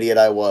what an idiot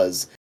I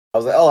was. I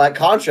was like, oh, that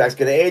contract's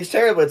going to age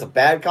terribly. It's a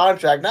bad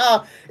contract.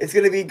 Nah, it's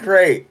going to be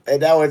great.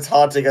 And now it's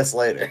haunting us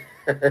later.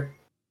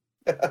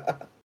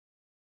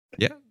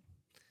 Yeah.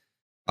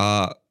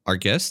 Our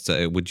guest,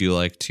 would you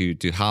like to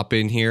hop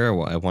in here?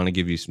 I want to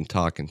give you some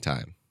talking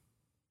time.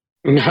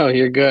 No,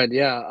 you're good.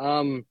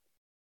 Yeah.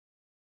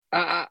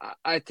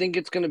 I think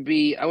it's going to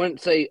be, I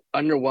wouldn't say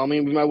underwhelming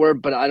would be my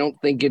word, but I don't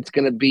think it's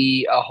going to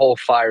be a whole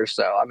fire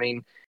sale. I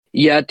mean,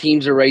 yeah,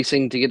 teams are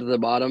racing to get to the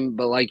bottom,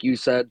 but like you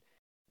said,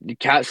 the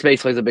cap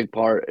space plays a big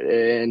part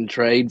in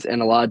trades,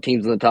 and a lot of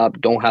teams in the top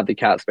don't have the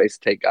cap space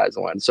to take guys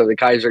on. So the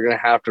guys are going to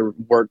have to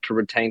work to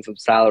retain some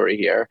salary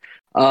here.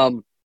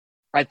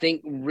 I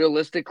think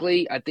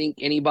realistically, I think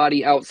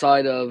anybody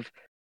outside of,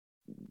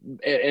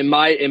 in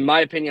my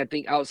opinion, I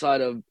think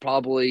outside of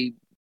probably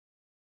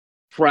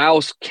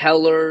Prowse,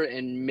 Keller,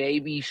 and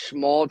maybe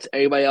Schmaltz,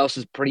 everybody else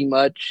is pretty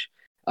much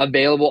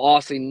available.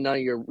 Obviously, none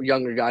of your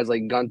younger guys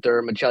like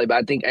Gunther, Michelli, but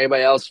I think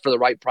everybody else for the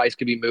right price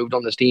could be moved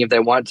on this team if they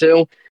want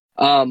to.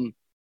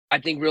 I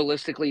think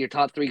realistically, your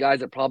top three guys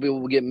that probably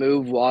will get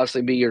moved will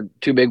obviously be your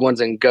two big ones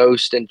in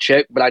Ghost and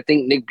Chick, but I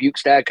think Nick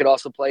Bukestad could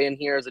also play in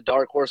here as a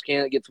dark horse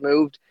candidate gets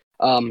moved.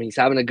 He's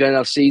having a good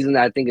enough season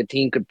that I think a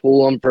team could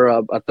pull him for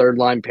a third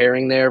line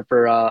pairing there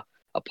for a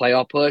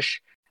playoff push.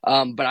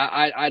 But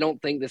I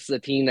don't think this is a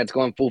team that's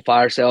going full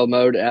fire sale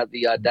mode at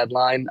the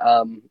deadline.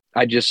 And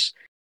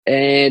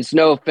it's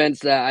no offense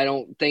that I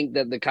don't think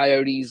that the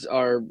Coyotes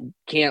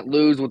can't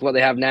lose with what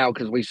they have now,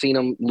 because we've seen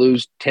them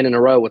lose 10 in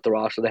a row with the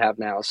roster they have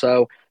now.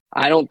 So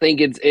I don't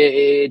think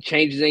it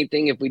changes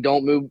anything if we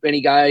don't move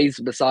any guys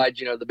besides,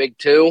 the big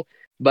two.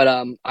 But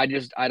I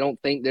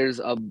don't think there's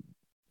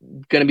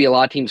going to be a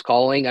lot of teams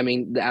calling. I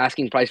mean, the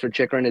asking price for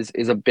Chikrin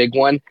is a big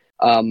one.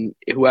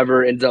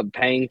 Whoever ends up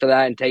paying for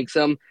that and takes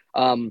them,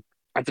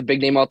 that's a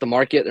big name off the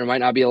market. There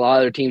might not be a lot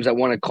of other teams that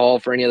want to call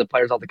for any of the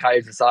players off the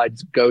Coyotes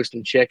besides Ghost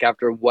and Chick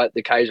after what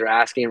the Coyotes are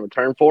asking in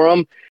return for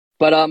them.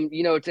 But,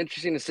 it's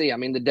interesting to see. I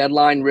mean, the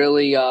deadline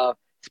really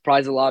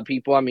surprised a lot of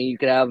people. I mean, you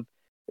could have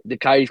the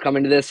Coyotes come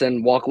into this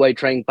and walk away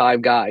trading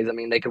 5 guys. I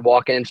mean, they could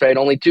walk in and trade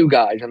only 2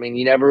 guys. I mean,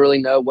 you never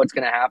really know what's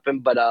going to happen.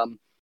 But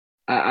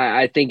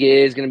I think it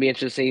is going to be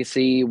interesting to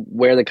see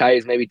where the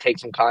Coyotes maybe take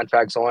some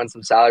contracts on,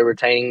 some salary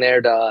retaining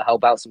there to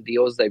help out some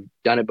deals. They've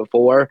done it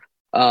before.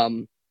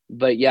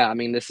 But yeah, I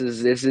mean, this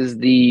is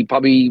the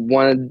probably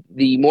one of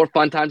the more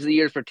fun times of the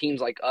year for teams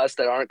like us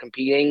that aren't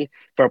competing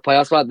for a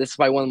playoff spot. This is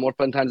probably one of the more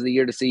fun times of the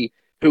year to see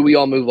who we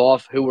all move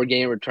off, who we're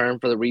getting in return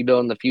for the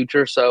rebuild in the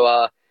future.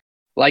 So,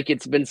 like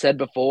it's been said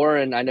before,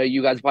 and I know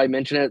you guys probably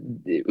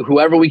mentioned it,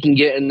 whoever we can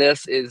get in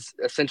this is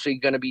essentially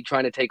going to be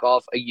trying to take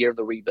off a year of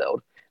the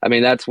rebuild. I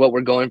mean, that's what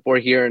we're going for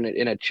here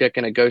in a Chick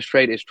and a Ghost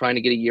trade, is trying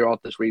to get a year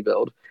off this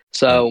rebuild.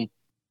 So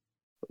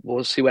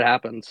we'll see what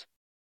happens.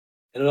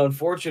 And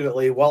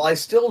unfortunately, while I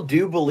still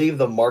do believe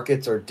the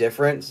markets are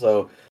different,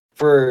 so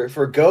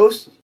for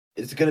Ghost,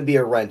 it's going to be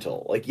a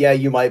rental. Like, yeah,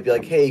 you might be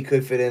like, hey, he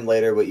could fit in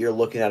later, but you're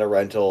looking at a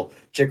rental.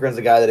 Chikrin's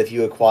a guy that if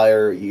you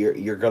acquire,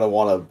 you're going to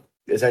want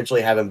to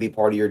essentially have him be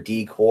part of your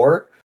D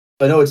core.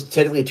 So I know it's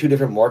technically 2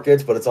 different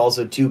markets, but it's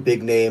also 2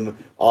 big-name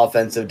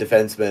offensive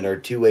defensemen or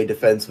two-way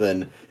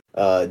defensemen.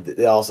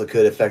 They also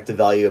could affect the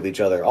value of each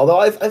other. Although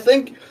I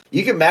think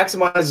you can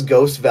maximize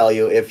Ghost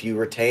value if you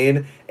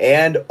retain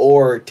and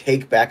or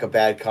take back a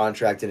bad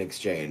contract in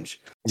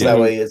exchange. So that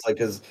way it's like,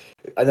 because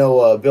I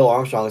know Bill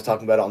Armstrong was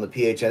talking about it on the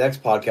PHNX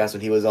podcast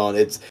when he was on.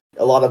 It's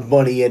a lot of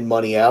money in,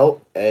 money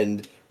out,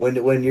 and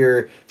when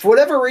you're, for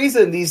whatever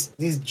reason, these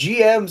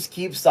GMs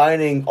keep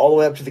signing all the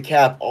way up to the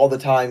cap all the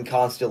time,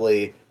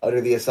 constantly,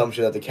 under the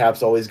assumption that the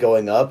cap's always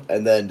going up,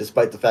 and then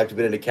despite the fact we've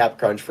been in a cap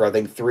crunch for I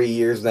think 3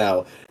 years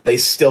now, they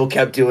still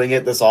kept doing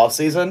it this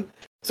offseason.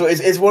 So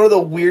it's one of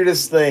the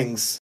weirdest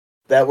things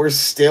that we're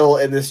still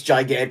in this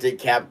gigantic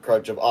cap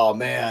crunch of, oh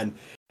man,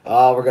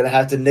 we're going to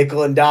have to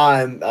nickel and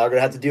dime, we're going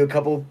to have to do a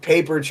couple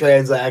paper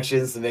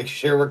transactions to make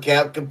sure we're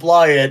cap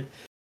compliant.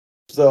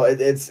 So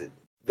it's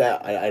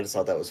that, I just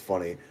thought that was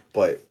funny,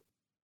 but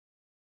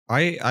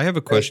I have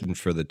a question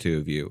for the two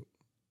of you.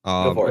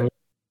 Go for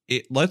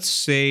it. Let's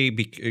say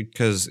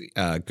because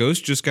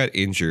Ghost just got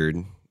injured,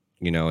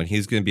 and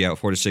he's going to be out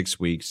 4 to 6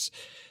 weeks.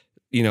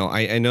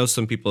 I know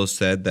some people have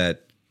said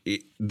that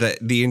that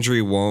the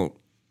injury won't,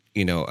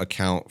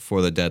 account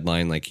for the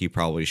deadline. Like, he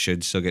probably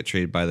should still get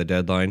traded by the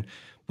deadline.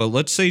 But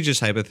let's say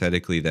just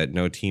hypothetically that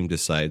no team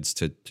decides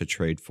to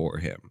trade for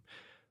him.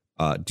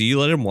 Do you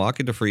let him walk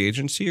into free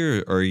agency,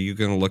 or are you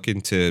going to look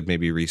into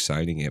maybe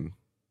re-signing him?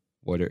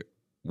 What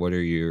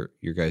are your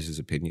guys'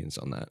 opinions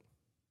on that?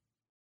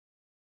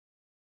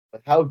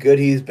 How good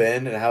he's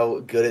been and how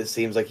good it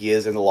seems like he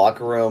is in the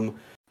locker room.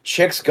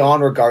 Chick's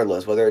gone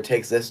regardless, whether it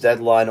takes this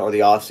deadline or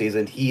the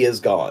offseason, he is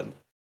gone.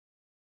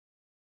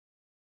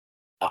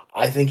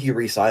 I think you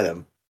re-sign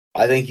him.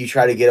 I think you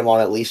try to get him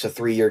on at least a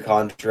 3-year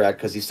contract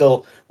because you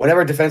still,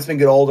 whenever defensemen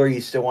get older,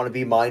 you still want to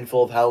be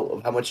mindful of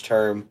how much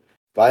term.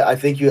 But I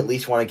think you at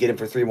least want to get him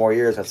for 3 more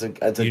years. That's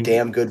a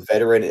damn good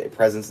veteran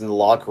presence in the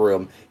locker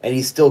room, and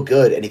he's still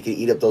good, and he can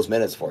eat up those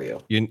minutes for you.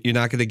 You're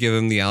not going to give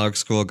him the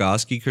Alex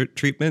Goligoski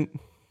treatment?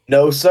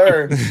 No,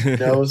 sir.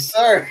 No,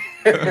 sir.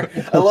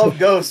 I love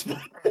Ghost,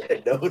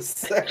 but no,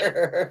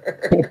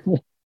 sir.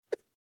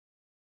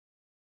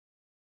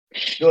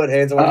 Go ahead,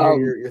 Haynes. I want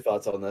to hear your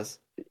thoughts on this.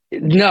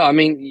 No, I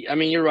mean,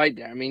 you're right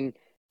there. I mean,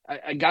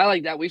 a guy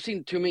like that, we've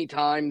seen too many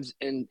times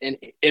in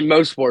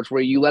most sports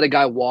where you let a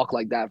guy walk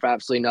like that for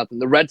absolutely nothing.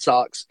 The Red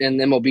Sox and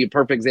MLB, a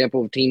perfect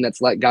example of a team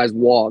that's let guys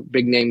walk,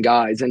 big name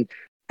guys, and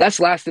that's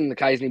the last thing the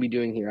guys need to be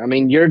doing here. I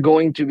mean, you're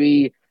going to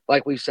be,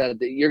 like we've said,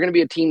 you're going to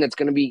be a team that's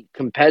going to be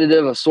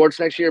competitive of sorts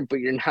next year, but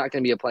you're not going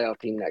to be a playoff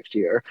team next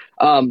year.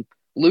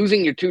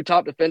 Losing your 2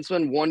 top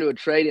defensemen, one to a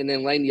trade, and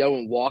then letting the other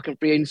one walk in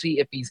free agency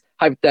if he's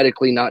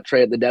hypothetically not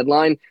traded at the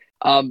deadline,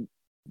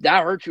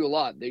 that hurts you a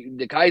lot.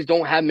 The guys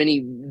don't have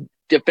many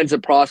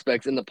defensive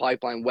prospects in the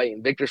pipeline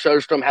waiting. Victor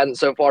Soderstrom hasn't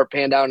so far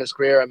panned out in his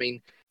career. I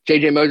mean,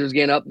 J.J. Moser's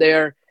getting up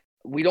there.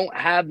 We don't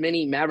have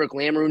many. Maverick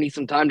Lamoureux needs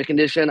some time to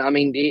condition. I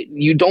mean,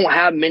 you don't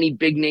have many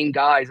big-name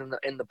guys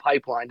in the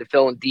pipeline to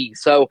fill in D.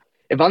 So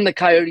if I'm the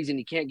Coyotes and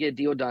you can't get a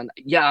deal done,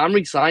 yeah, I'm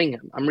re-signing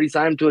him. I'm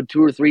re-signing him to a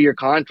 2 or 3 year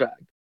contract.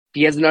 If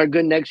he has another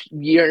good next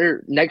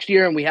year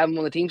and we have him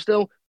on the team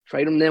still,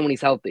 trade him then when he's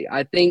healthy.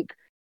 I think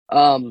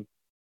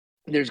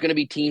there's going to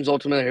be teams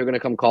ultimately who are going to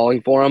come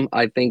calling for him.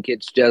 I think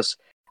it's just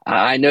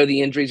I know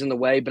the injury's in the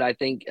way, but I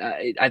think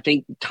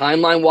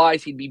timeline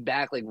wise he'd be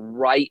back like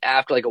right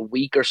after like a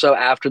week or so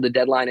after the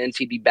deadline ends.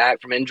 He'd be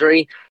back from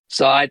injury.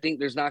 So I think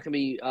there's not going to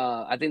be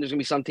I think there's going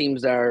to be some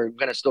teams that are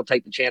going to still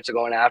take the chance of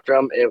going after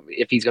him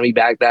if he's going to be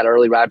back that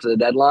early right after the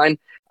deadline.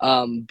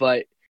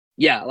 But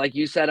yeah, like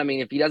you said, I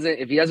mean, if he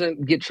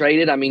doesn't get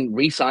traded, I mean,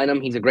 re-sign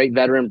him. He's a great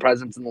veteran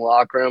presence in the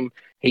locker room.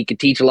 He could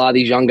teach a lot of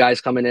these young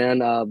guys coming in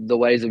the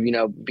ways of,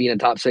 being a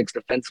top 6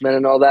 defenseman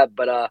and all that.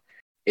 But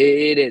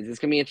it's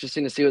going to be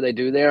interesting to see what they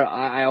do there.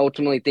 I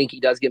ultimately think he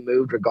does get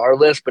moved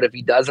regardless. But if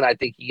he doesn't, I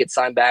think he gets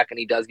signed back and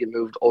he does get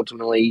moved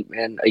ultimately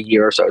in a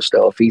year or so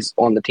still if he's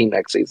on the team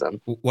next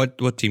season.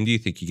 What team do you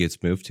think he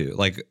gets moved to?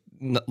 Like,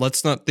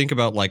 let's not think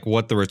about like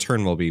what the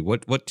return will be.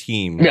 What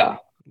team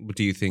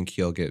do you think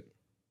he'll get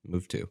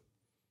moved to?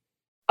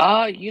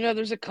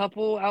 There's a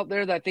couple out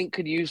there that I think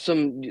could use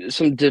some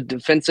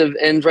defensive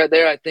ends right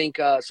there. I think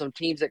some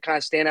teams that kind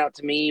of stand out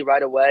to me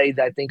right away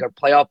that I think are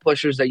playoff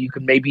pushers that you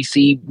could maybe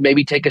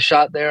take a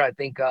shot there. I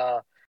think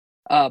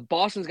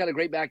Boston's got a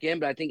great back end,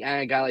 but I think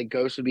a guy like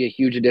Ghost would be a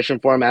huge addition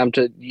for him. Add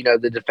to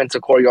the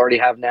defensive core you already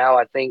have now.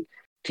 I think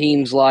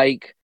teams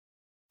like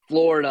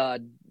Florida.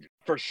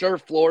 For sure,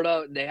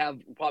 Florida, they have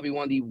probably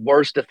one of the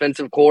worst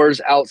defensive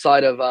cores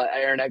outside of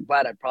Aaron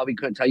Ekblad. I probably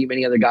couldn't tell you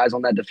many other guys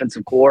on that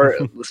defensive core,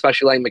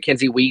 especially like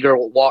Mackenzie Weegar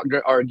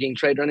are getting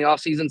traded during the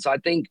offseason. So I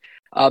think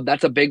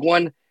that's a big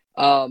one.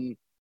 Also,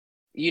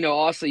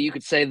 you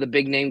could say the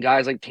big name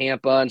guys like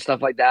Tampa and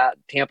stuff like that.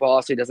 Tampa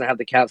also doesn't have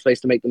the cap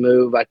space to make the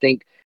move. I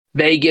think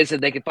Vegas, if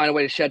they could find a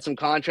way to shed some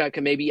contract,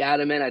 can maybe add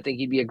him in. I think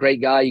he'd be a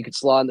great guy. You could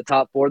slot in the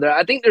top 4 there.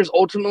 I think there's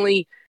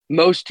ultimately –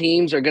 most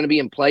teams are going to be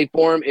in play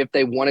for him if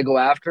they want to go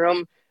after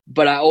him.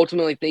 But I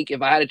ultimately think if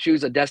I had to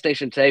choose a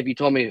destination today, if you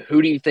told me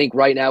who do you think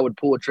right now would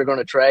pull a trigger on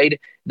a trade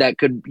that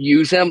could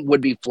use him, would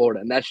be Florida.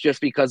 And that's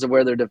just because of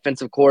where their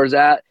defensive core is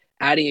at.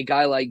 Adding a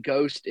guy like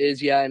Ghost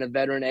is, in a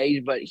veteran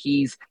age, but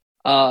he's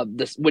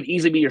this would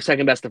easily be your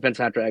second best defense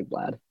after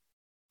Ekblad.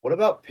 What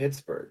about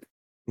Pittsburgh?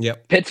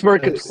 Yep.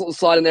 Pittsburgh could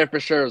slide in there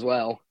for sure as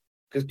well.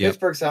 Because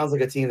Pittsburgh sounds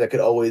like a team that could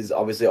always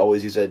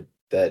use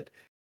that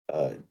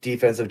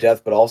defensive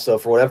depth, but also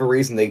for whatever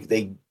reason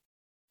they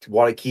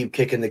want to keep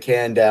kicking the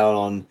can down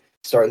on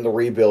starting the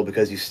rebuild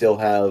because you still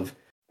have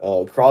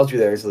Crosby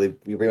there, so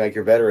you bring back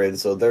your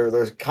veterans. So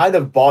they're kind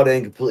of bought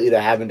in completely to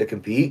having to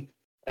compete.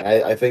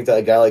 And I think that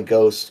a guy like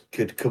Ghost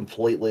could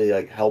completely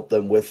help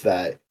them with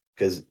that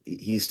because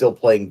he's still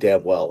playing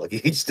damn well. Like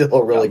he's still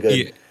a really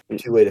good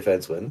two-way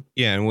defenseman.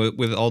 Yeah, and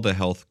with all the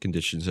health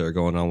conditions that are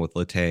going on with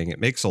Letang,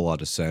 it makes a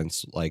lot of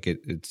sense. Like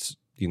it's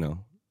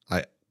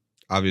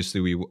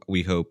obviously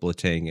we hope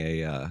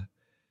Letang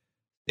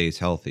stays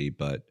healthy,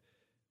 but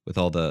with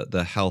all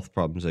the health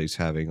problems that he's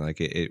having, like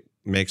it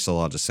makes a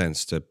lot of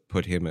sense to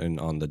put him in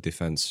on the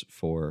defense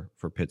for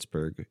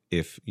Pittsburgh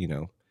if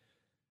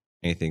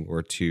anything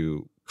were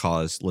to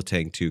cause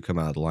Letang to come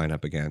out of the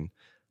lineup again.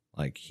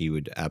 Like he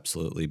would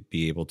absolutely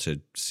be able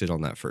to sit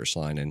on that first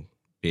line and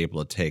be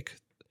able to take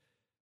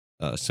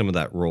some of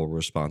that role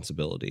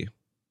responsibility.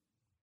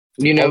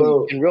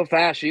 And real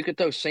fast, you could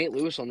throw St.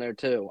 Louis on there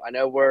too. I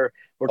know we're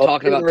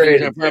talking about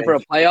teams for a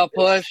playoff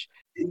push,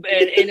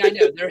 and I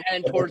know they're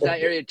heading towards that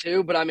area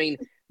too. But I mean,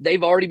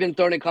 they've already been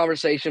thrown in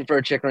conversation for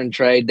a Chikrin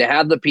trade. They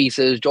have the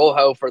pieces, Joel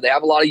Hofer. They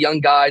have a lot of young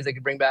guys they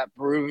could bring back.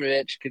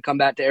 Perunovich could come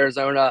back to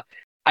Arizona.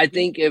 I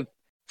think if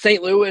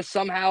St. Louis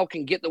somehow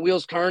can get the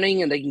wheels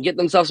turning and they can get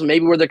themselves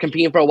maybe where they're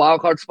competing for a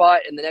wild card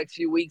spot in the next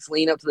few weeks,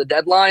 leading up to the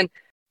deadline,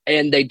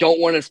 and they don't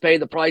want to pay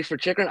the price for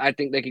Chikrin, I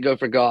think they could go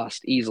for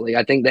Gost easily.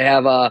 I think they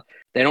have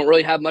they don't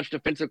really have much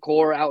defensive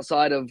core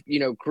outside of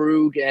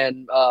Krug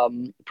and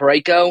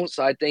Pareko.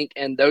 So I think,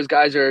 and those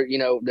guys are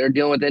they're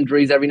dealing with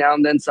injuries every now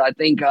and then. So I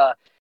think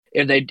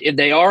if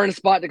they are in a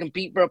spot to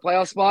compete for a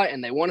playoff spot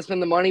and they want to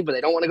spend the money but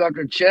they don't want to go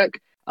after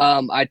Chick,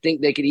 I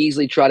think they could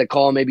easily try to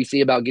call and maybe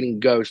see about getting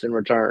Ghost in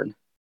return.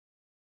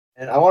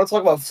 And I want to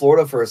talk about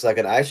Florida for a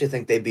second. I actually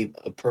think they'd be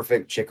a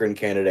perfect Chikrin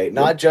candidate,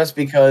 not just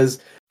because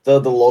the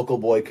local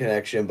boy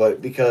connection,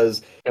 but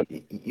because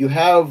you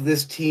have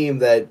this team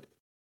that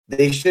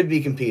they should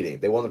be competing.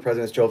 They won the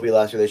President's Trophy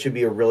last year. They should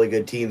be a really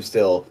good team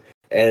still.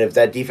 And if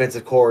that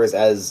defensive core is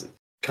as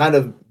kind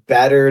of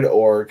battered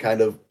or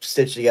kind of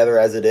stitched together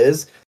as it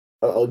is,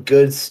 a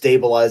good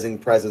stabilizing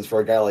presence for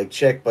a guy like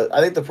Chick. But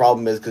I think the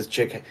problem is because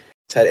Chick has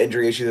had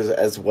injury issues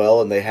as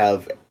well, and they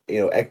have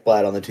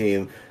Ekblad on the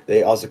team.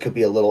 They also could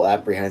be a little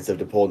apprehensive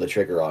to pulling the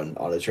trigger on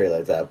a trade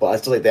like that. But I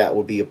still think that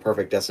would be a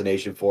perfect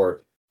destination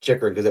for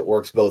Chikrin because it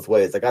works both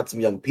ways. They got some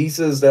young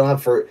pieces. They don't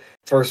have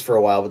first for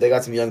a while, but they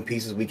got some young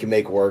pieces we can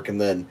make work,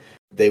 and then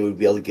they would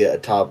be able to get a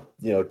top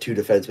 2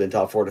 defenseman,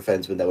 top 4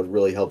 defenseman that would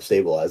really help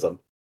stabilize them.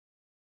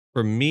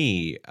 For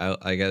me,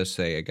 I gotta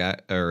say,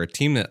 a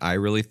team that I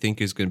really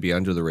think is going to be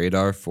under the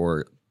radar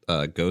for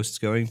Ghosts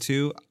going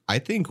to. I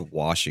think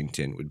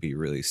Washington would be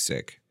really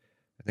sick.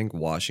 I think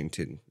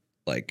Washington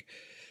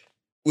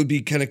would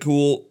be kind of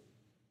cool.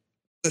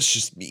 That's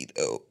just me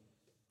though.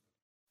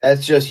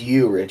 That's just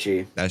you,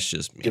 Richie. That's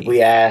just me. Did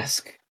we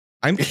ask?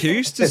 I'm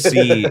curious to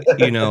see,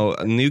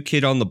 a new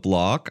kid on the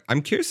block.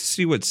 I'm curious to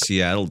see what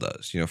Seattle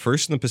does.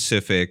 First in the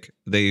Pacific,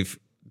 they've,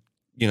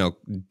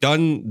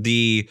 done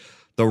the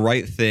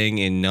right thing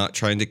in not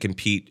trying to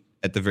compete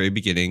at the very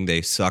beginning.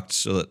 They sucked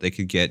so that they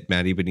could get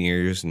Matty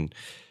Beniers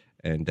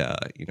and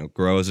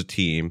grow as a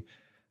team.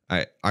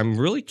 I'm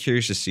really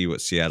curious to see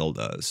what Seattle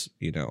does.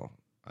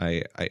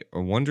 I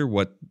wonder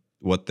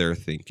what they're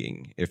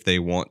thinking, if they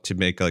want to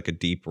make a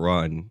deep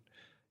run,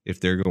 if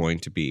they're going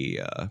to be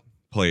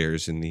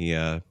players in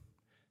the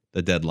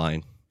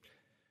deadline.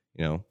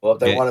 Well, if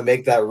they want to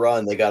make that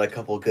run, they got a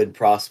couple good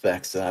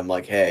prospects, and I'm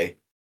like, hey,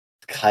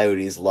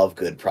 Coyotes love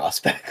good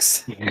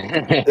prospects.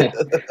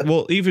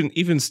 Well,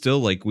 even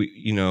still,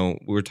 we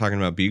were talking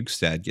about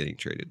Bukestad getting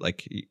traded.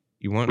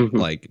 You want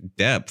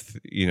depth.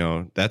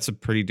 That's a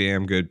pretty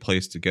damn good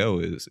place to go.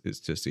 Is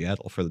to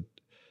Seattle for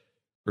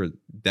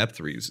depth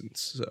reasons.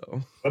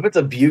 So what if it's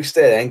a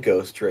Bukestad and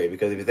Ghost trade?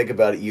 Because if you think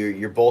about it,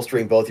 you're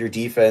bolstering both your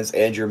defense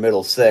and your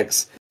middle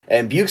six.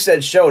 And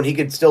Bukestad's shown he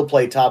could still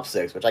play top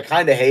six, which I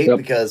kind of hate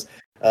because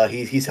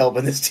he's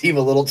helping this team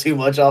a little too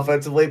much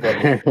offensively.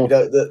 But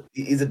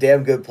he's a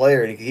damn good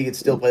player, and he could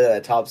still play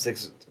that top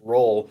six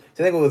role.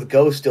 So I think with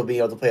Ghost still being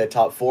able to play a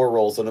top 4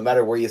 role, so no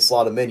matter where you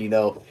slot him in,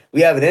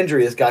 we have an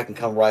injury, this guy can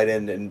come right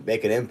in and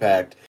make an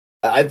impact.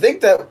 I think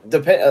that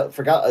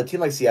for a team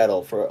like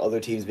Seattle, for other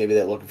teams maybe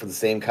that are looking for the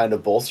same kind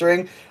of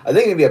bolstering, I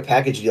think maybe a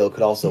package deal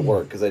could also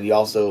work, because then you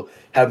also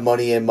have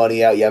money in,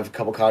 money out. You have a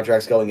couple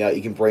contracts going out.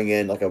 You can bring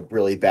in a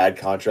really bad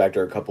contract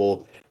or a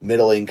couple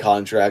middling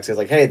contracts. It's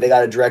hey, they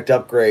got a direct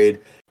upgrade.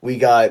 We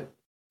got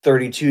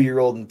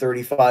 32-year-old and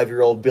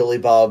 35-year-old Billy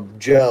Bob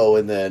Joe,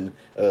 and then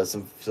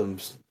some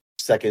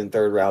second and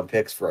third round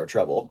picks for our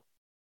trouble.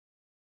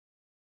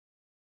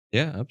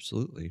 Yeah,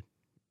 absolutely.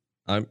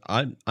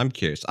 I'm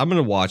curious. I'm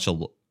going to watch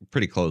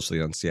pretty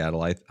closely on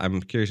Seattle.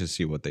 I'm curious to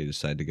see what they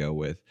decide to go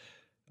with.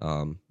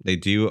 They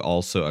do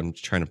also. I'm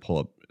trying to pull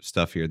up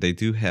stuff here. They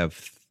do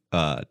have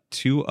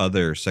 2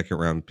 other second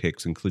round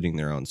picks, including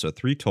their own, so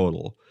 3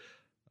 total.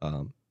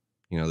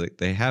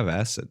 They have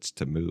assets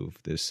to move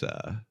this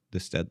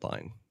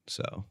deadline.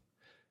 So,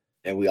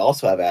 and we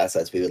also have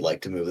assets we would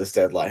like to move this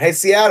deadline. Hey,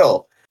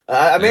 Seattle.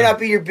 I may not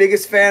be your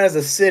biggest fan as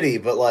a city,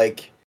 but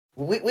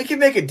we can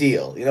make a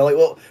deal.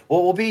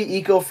 We'll be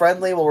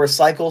eco-friendly. We'll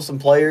recycle some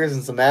players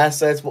and some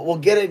assets, but we'll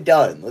get it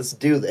done. Let's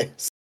do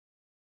this.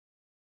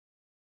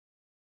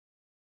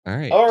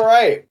 All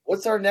right.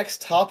 What's our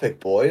next topic,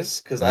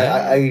 boys? Because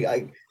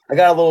I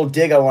got a little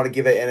dig I want to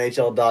give at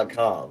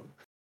NHL.com.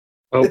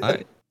 Oh,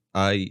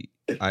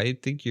 I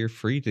think you're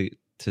free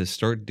to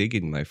start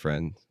digging, my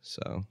friend.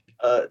 So,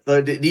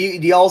 do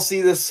y'all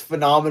see this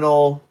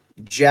phenomenal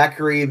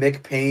Jackery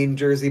McPayne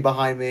jersey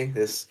behind me?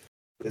 This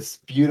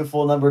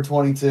beautiful number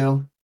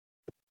 22.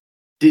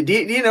 Do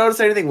you notice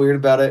anything weird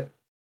about it?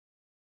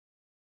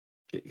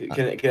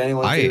 Can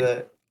anyone see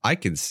that? I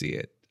can see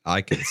it.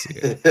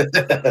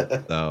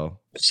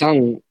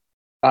 So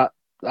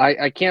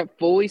I can't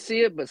fully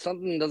see it, but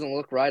something doesn't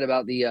look right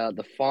about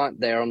the font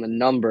there on the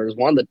numbers.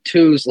 One of the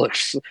 2s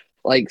looks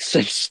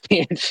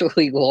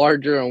substantially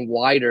larger and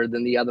wider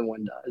than the other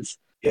one does.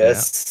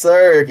 Yes,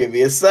 sir. Give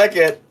me a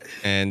second.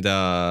 And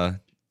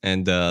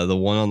And the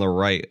one on the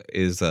right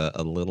is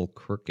a little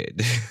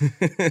crooked,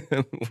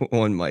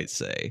 one might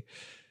say.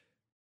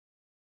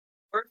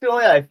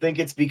 Personally, I think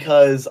it's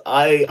because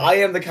I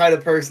am the kind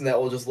of person that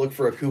will just look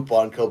for a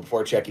coupon code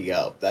before checking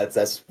out.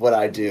 That's what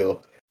I do,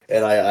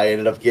 and I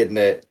ended up getting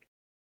it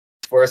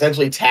where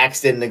essentially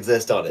tax didn't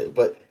exist on it.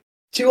 But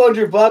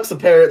 $200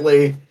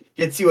 apparently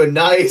gets you a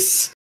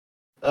nice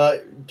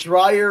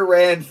dryer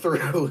ran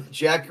through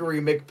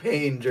Jackery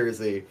McPain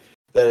jersey.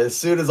 That as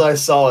soon as I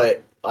saw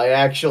it, I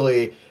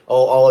actually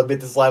I'll admit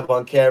this live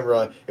on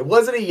camera. It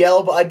wasn't a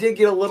yell, but I did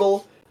get a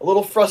little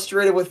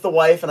frustrated with the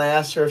wife, and I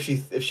asked her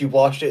if she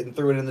washed it and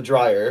threw it in the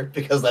dryer,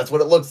 because that's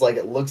what it looks like.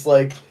 It looks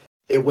like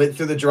it went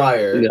through the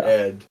dryer,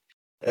 yeah.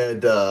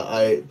 and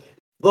I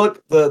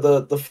look,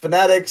 the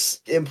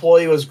Fanatics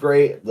employee was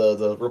great.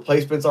 The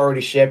replacement's already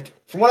shipped.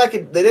 From what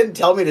they didn't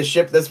tell me to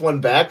ship this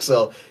one back,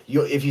 so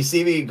if you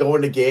see me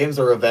going to games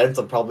or events,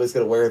 I'm probably just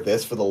gonna wear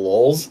this for the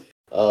lulz.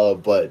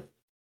 But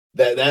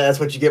that's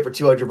what you get for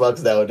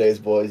 $200 nowadays,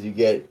 boys. You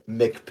get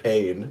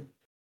McPain.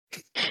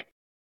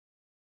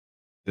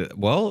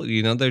 Well,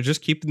 they're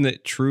just keeping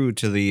it true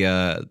to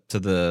the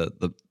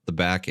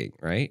backing,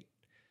 right?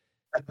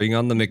 Bring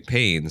on the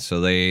McPain,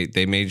 so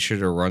they made sure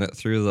to run it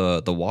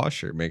through the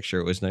washer, make sure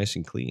it was nice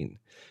and clean.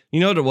 You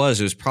know what it was?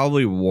 It was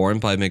probably worn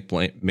by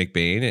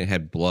McBain. And it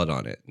had blood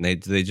on it, and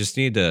they just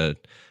need to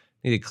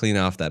clean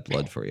off that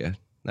blood for you.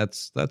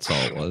 That's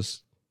all it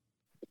was.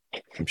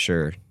 I'm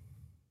sure.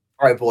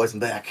 All right, boys, I'm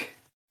back.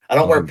 I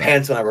don't wear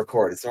pants when I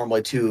record. It's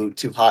normally too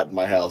hot in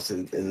my house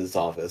in this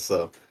office,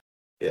 so.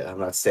 Yeah, I'm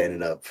not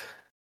standing up.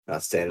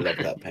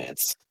 Without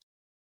pants.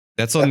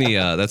 That's on the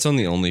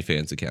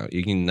OnlyFans account.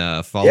 You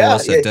can follow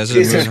us at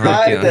Desert Moon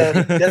Hockey.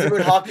 Desert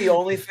Moon Hockey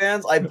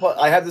OnlyFans. I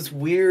have this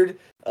weirdly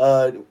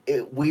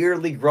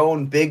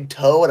grown big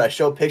toe, and I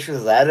show pictures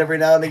of that every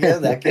now and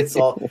again. That gets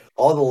all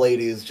the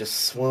ladies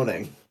just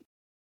swooning.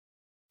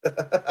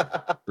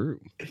 True.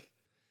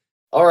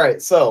 All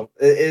right, so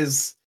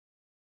is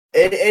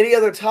any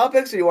other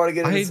topics, or you want to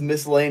get into some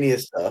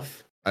miscellaneous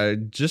stuff? I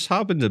just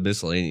hop into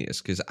miscellaneous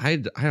because I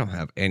don't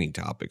have any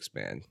topics,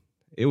 man.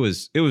 It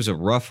was a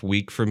rough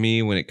week for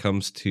me when it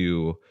comes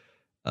to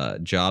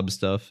job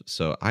stuff,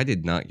 so I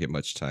did not get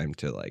much time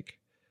to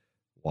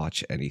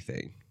watch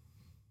anything.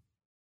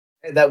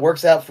 And that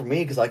works out for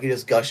me because I can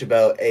just gush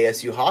about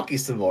ASU hockey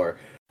some more.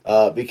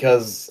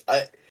 Because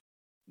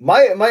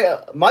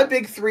my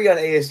big three on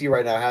ASU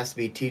right now has to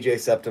be TJ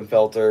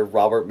Septemfelter,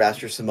 Robert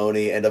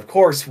Mastrosimone, and of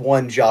course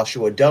one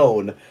Joshua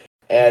Doan.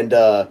 And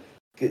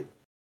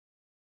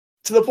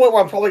to the point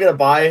where I'm probably going to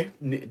buy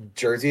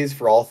jerseys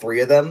for all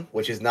three of them,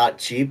 which is not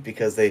cheap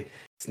because it's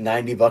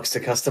 $90 to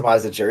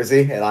customize a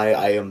jersey, and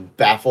I am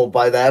baffled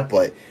by that,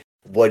 but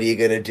what are you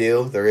going to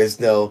do? There is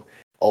no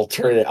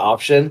alternate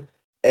option.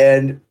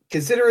 And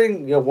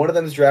considering, one of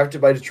them is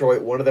drafted by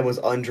Detroit, one of them was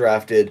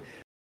undrafted,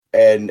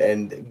 and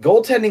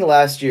goaltending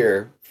last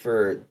year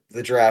for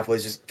the draft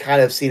was just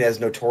kind of seen as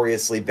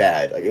notoriously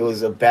bad. It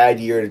was a bad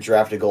year to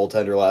draft a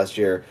goaltender last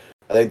year.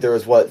 I think there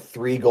was,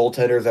 3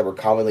 goaltenders that were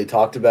commonly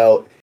talked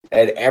about,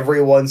 and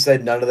everyone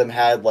said none of them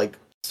had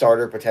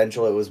starter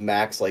potential. It was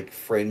max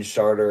fringe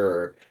starter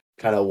or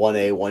kind of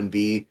 1A,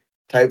 1B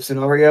type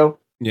scenario.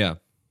 Yeah.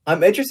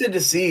 I'm interested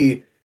to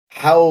see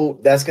how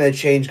that's going to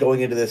change going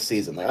into this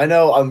season. I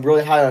know I'm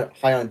really high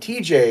on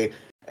TJ,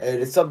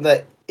 and it's something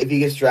that if he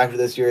gets drafted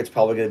this year, it's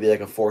probably going to be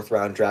a 4th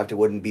round draft. It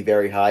wouldn't be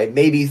very high.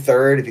 Maybe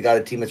 3rd if you got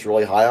a team that's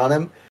really high on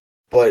him.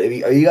 But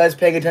are you guys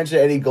paying attention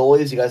to any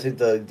goalies? You guys think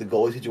the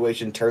goalie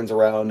situation turns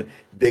around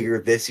bigger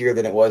this year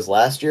than it was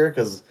last year?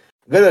 Because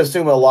I'm going to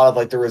assume a lot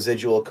of the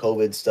residual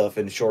COVID stuff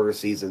and shorter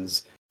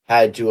seasons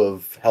had to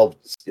have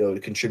helped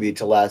contribute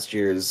to last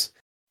year's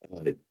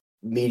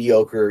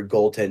mediocre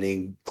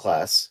goaltending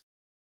class.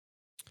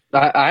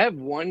 I have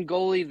one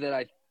goalie that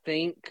I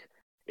think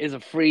is a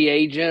free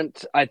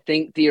agent. I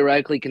think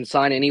theoretically can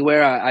sign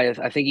anywhere.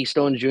 I think he's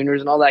still in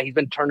juniors and all that. He's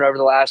been turned over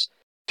the last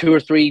 2 or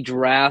 3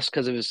 drafts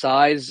because of his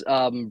size.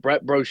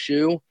 Brett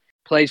Brochu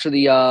plays for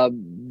the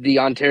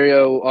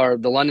Ontario or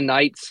the London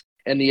Knights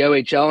and the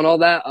OHL and all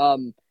that.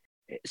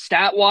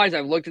 Stat-wise,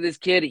 I've looked at this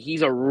kid.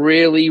 He's a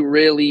really,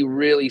 really,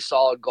 really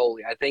solid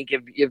goalie. I think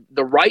if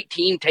the right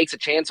team takes a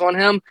chance on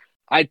him,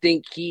 I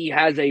think he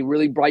has a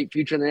really bright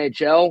future in the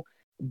NHL.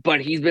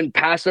 But he's been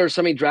passed over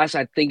so many drafts.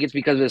 I think it's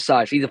because of his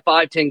size. He's a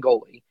 5'10"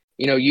 goalie.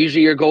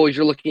 Usually your goalies,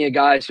 you're looking at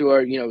guys who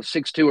are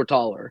 6'2" or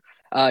taller.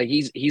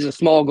 He's a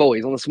small goalie.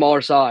 He's on the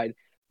smaller side,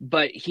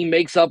 but he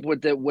makes up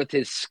with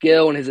his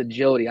skill and his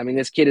agility. I mean,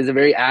 this kid is a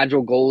very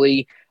agile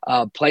goalie.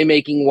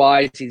 Playmaking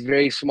wise, he's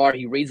very smart.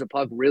 He reads the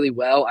puck really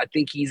well. I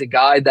think he's a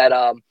guy that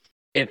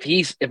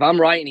if I'm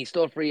right and he's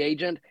still a free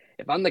agent,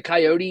 if I'm the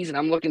Coyotes and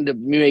I'm looking to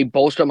maybe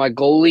bolster my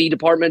goalie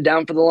department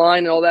down for the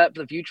line and all that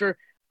for the future,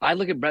 I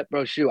look at Brett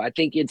Brochu. I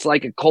think it's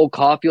like a Cole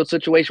Caulfield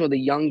situation with a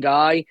young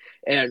guy,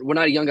 and we're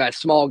not a young guy, a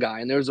small guy.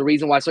 And there's a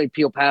reason why so many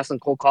people passed on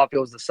Cole Caulfield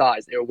was the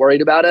size. They were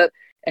worried about it.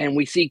 And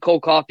we see Cole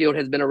Caulfield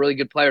has been a really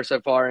good player so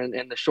far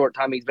in the short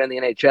time he's been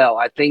in the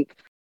NHL. I think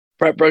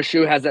Brett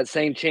Brochu has that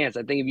same chance.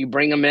 I think if you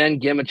bring him in,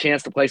 give him a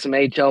chance to play some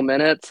AHL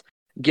minutes,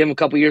 give him a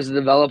couple years to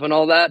develop and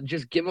all that.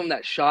 Just give him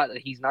that shot that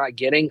he's not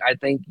getting. I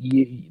think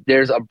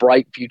there's a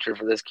bright future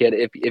for this kid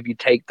if you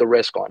take the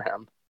risk on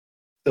him.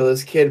 So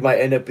this kid might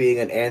end up being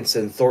an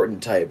Anson Thornton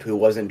type who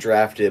wasn't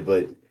drafted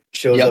but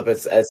shows up at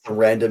some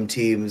random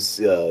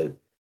team's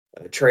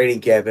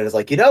training camp and is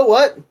like, you know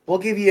what? We'll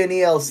give you an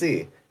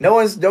ELC. No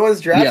one's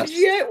drafted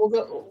you yet.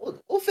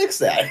 We'll fix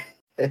that.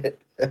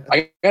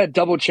 I gotta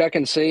double check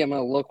and see. I'm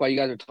gonna look while you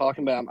guys are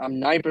talking, but I'm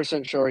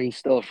 9% sure he's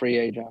still a free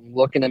agent. I'm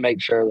looking to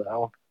make sure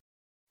though.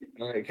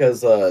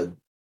 Because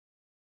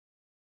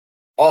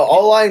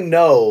all I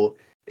know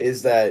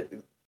is that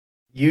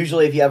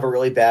usually if you have a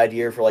really bad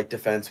year for like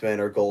defensemen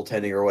or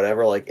goaltending or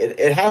whatever, like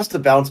it has to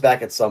bounce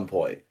back at some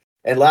point.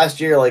 And last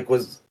year like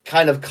was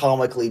kind of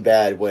comically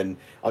bad when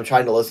I'm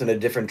trying to listen to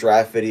different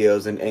draft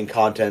videos and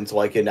content so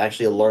I can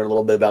actually learn a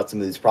little bit about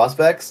some of these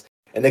prospects,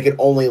 and they can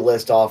only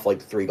list off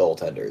like 3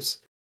 goaltenders.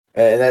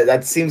 And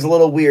that seems a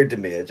little weird to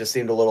me. It just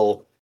seemed a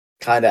little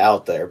kind of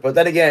out there. But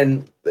then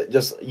again,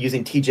 just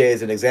using TJ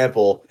as an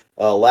example,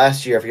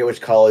 last year, I forget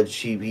which college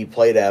he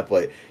played at,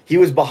 but he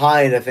was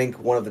behind, I think,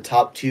 one of the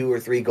top 2 or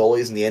 3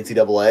 goalies in the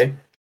NCAA.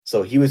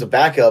 So he was a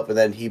backup, and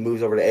then he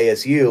moves over to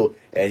ASU,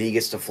 and he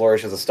gets to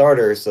flourish as a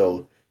starter.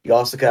 So you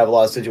also could have a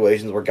lot of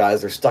situations where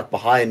guys are stuck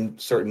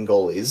behind certain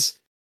goalies.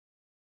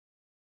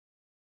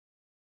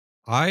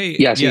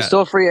 He's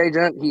still a free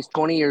agent. He's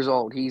 20 years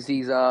old. He's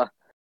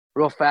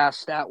real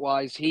fast stat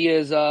wise. He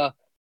is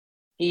in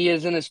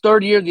his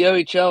 3rd year of the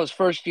OHL. His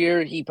 1st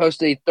year, he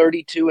posted a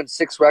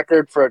 32-6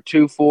 record for a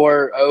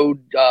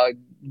 2.40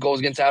 goals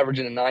against average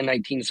and a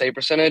 919 save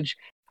percentage.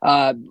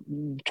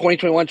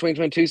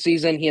 2021-2022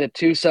 season, he had a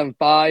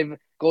 2.75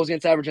 goals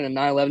against average and a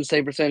 911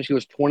 save percentage. He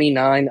was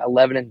 29,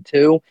 11, and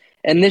 2.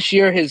 And this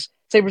year, his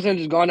save percentage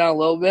has gone down a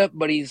little bit,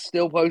 but he's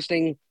still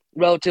posting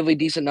relatively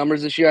decent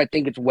numbers this year. I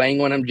think it's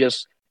weighing on him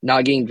just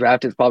not getting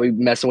drafted. It's probably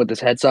messing with his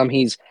head some.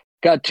 He's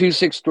got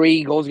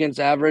 2.63 goals against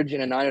average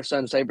and a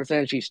 907 save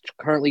percentage. He's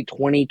currently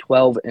 20,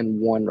 12, and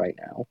 1 right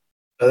now.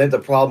 I think the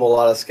problem a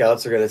lot of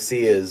scouts are going to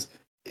see is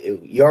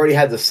you already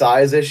had the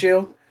size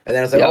issue, and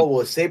then it's like,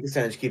 his save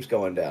percentage keeps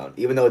going down.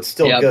 Even though it's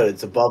still good,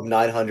 it's above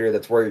 900.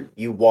 That's where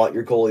you want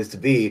your goalies to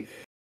be.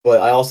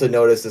 But I also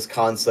noticed this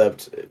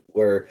concept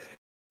where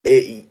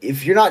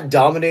if you're not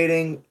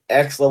dominating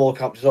X level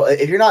competition,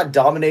 if you're not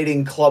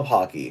dominating club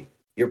hockey,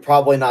 you're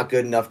probably not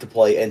good enough to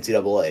play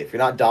NCAA. If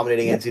you're not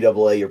dominating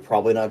NCAA, you're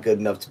probably not good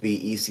enough to be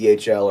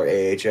ECHL or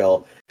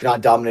AHL. If you're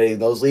not dominating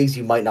those leagues,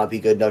 you might not be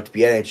good enough to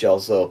be NHL.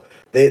 So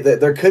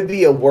there could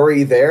be a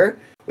worry there,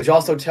 which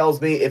also tells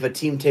me if a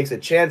team takes a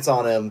chance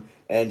on him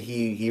and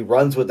he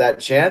runs with that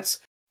chance,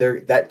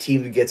 that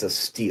team gets a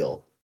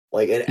steal,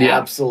 like an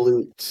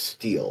absolute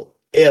steal,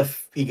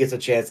 if he gets a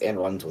chance and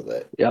runs with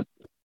it. Yep.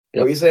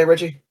 What were you saying,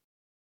 Richie?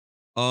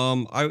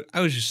 I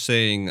was just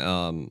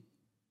saying,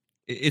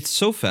 it's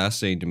so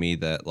fascinating to me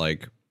that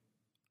like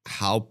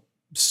how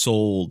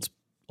sold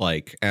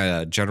like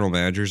general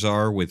managers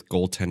are with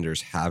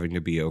goaltenders having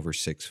to be over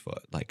 6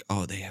 foot. Like,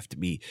 oh, they have to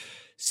be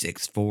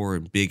 6'4"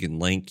 and big and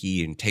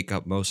lanky and take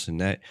up most of the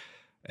net.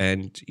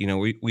 And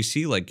we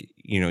see like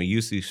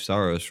UC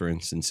Saros, for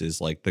instance, is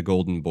like the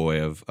golden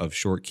boy of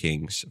Short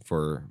Kings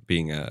for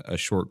being a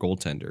short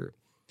goaltender.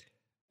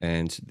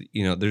 And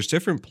there's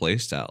different play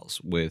styles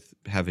with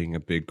having a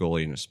big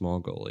goalie and a small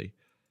goalie.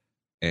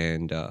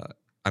 And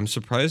I'm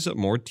surprised that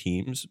more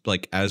teams,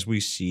 like as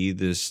we see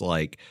this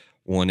like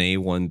 1A,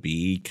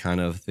 1B kind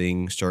of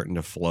thing starting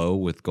to flow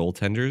with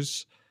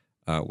goaltenders,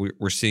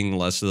 we're seeing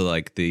less of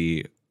like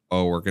we're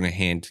going to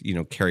hand,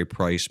 Carey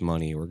Price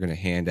money. We're going to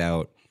hand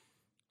out,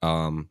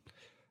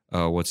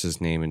 what's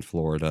his name in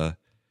Florida?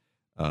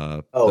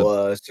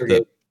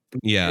 Sergey.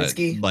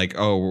 Like,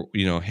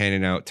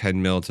 handing out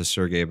 10 mil to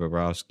Sergei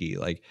Bobrovsky.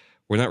 Like,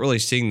 we're not really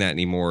seeing that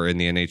anymore in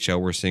the NHL.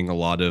 We're seeing a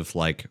lot of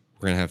like,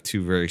 we're going to have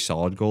 2 very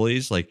solid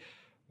goalies. Like,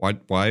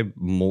 why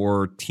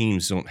more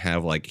teams don't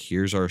have like,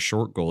 here's our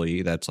short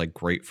goalie that's like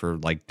great for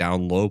like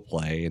down low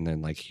play, and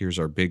then like here's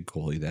our big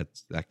goalie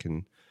that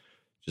can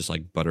just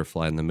like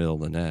butterfly in the middle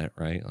of the net,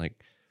 right?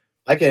 Like,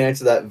 I can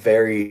answer that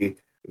very,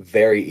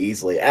 very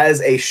easily.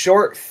 As a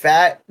short,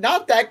 fat,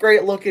 not that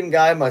great looking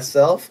guy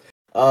myself,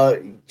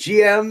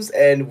 GMs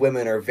and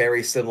women are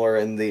very similar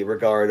in the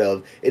regard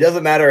of it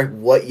doesn't matter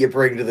what you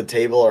bring to the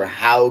table or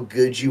how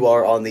good you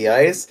are on the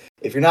ice.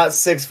 If you're not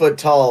 6 foot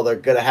tall, they're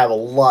going to have a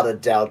lot of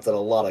doubts and a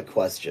lot of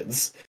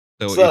questions.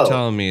 So what you're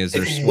telling me is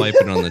they're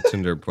swiping on the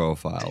Tinder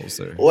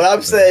profiles. What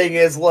I'm saying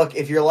is, look,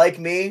 if you're like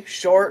me,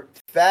 short,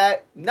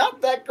 fat,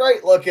 not that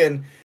great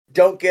looking,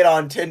 don't get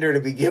on Tinder to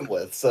begin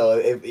with. So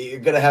if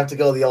you're going to have to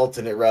go the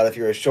alternate route if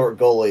you're a short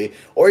goalie,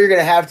 or you're going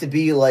to have to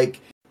be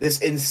like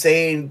this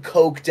insane,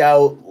 coked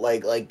out,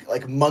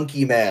 like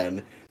monkey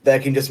man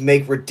that can just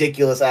make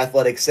ridiculous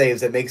athletic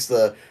saves that makes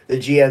the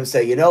GM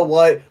say, you know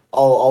what,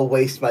 I'll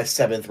waste my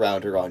 7th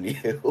rounder on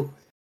you.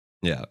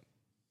 Yeah.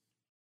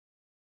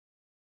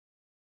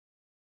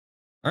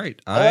 All right.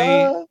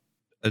 I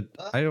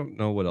don't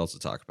know what else to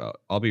talk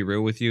about. I'll be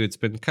real with you. It's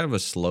been kind of a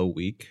slow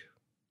week,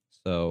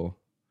 so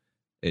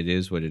it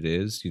is what it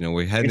is.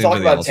 We had talk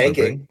about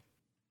tanking.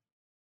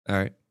 All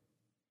right.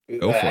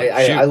 Go for it.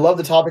 I love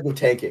the topic of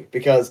tanking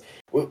because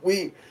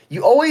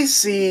you always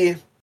see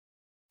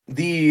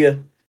the,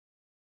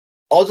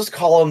 I'll just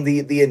call them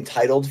the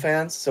entitled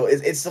fans. So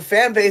it's the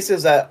fan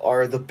bases that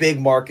are the big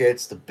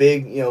markets, the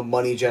big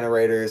money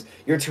generators.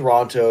 Your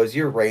Torontos,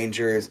 your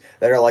Rangers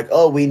that are like,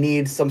 oh, we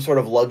need some sort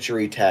of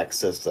luxury tax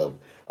system.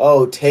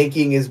 Oh,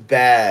 tanking is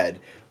bad.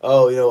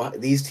 Oh,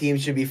 these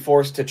teams should be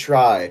forced to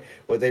try.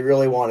 What they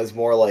really want is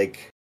more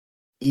like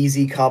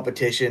easy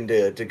competition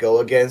to go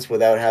against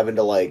without having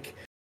to like,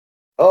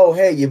 oh,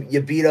 hey,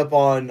 you beat up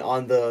on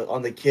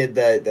the kid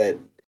that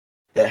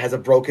has a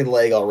broken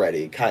leg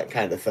already,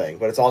 kind of thing.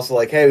 But it's also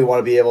like, hey, we want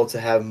to be able to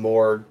have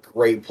more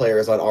great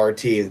players on our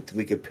team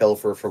we could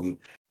pilfer from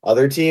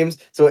other teams.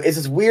 So it's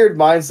this weird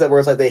mindset where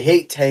it's like they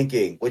hate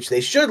tanking, which they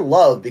should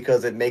love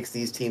because it makes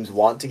these teams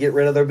want to get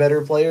rid of their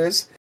better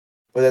players.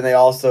 But then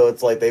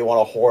it's like they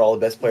want to hoard all the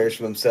best players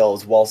for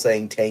themselves while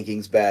saying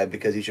tanking's bad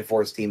because you should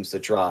force teams to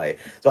try.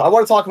 So I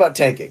want to talk about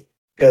tanking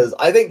because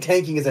I think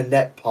tanking is a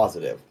net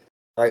positive.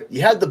 Right?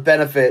 You have the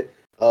benefit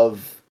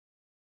of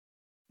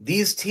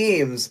these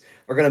teams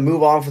are going to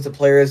move on for the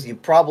players you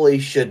probably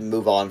shouldn't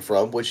move on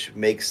from, which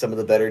makes some of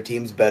the better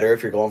teams better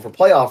if you're going for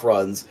playoff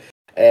runs.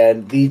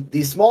 And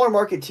these smaller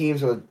market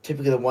teams are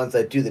typically the ones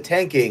that do the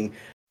tanking.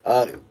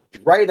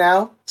 Right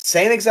now,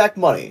 same exact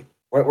money.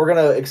 We're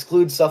going to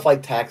exclude stuff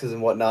like taxes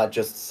and whatnot,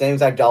 just same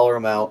exact dollar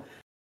amount.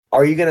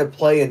 Are you going to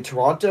play in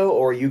Toronto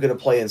or are you going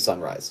to play in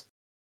Sunrise?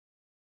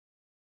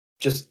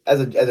 Just as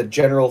a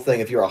general thing,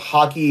 if you're a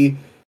hockey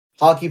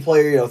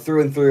player,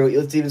 through and through,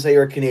 let's even say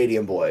you're a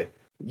Canadian boy.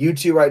 You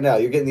two right now,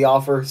 you're getting the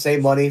offer,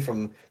 same money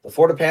from the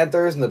Florida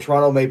Panthers and the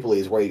Toronto Maple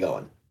Leafs. Where are you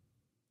going?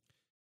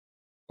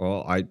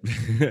 Well,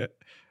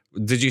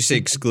 did you say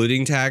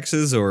excluding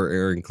taxes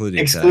or including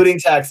excluding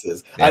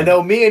taxes? Yeah. I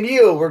know me and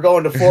you, we're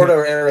going to Florida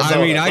or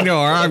Arizona. I mean, I know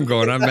where I'm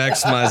going. I'm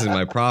maximizing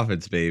my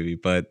profits, baby.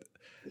 But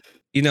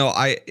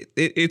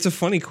it's a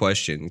funny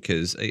question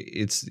because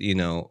it's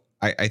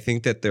I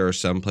think that there are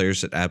some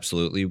players that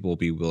absolutely will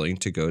be willing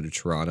to go to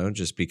Toronto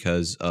just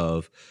because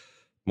of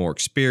more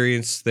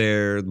experience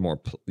there,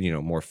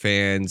 more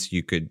fans.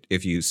 You could,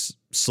 if you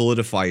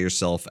solidify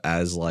yourself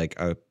as like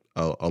a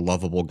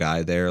lovable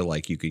guy there,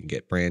 like you can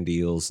get brand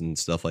deals and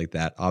stuff like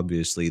that.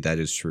 Obviously, that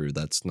is true.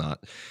 Let's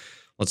not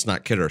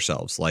kid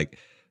ourselves. Like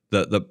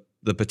the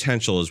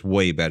potential is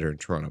way better in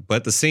Toronto, but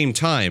at the same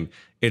time,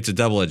 it's a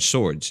double-edged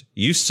sword.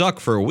 You suck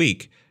for a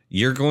week,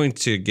 you're going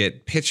to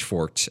get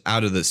pitchforked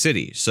out of the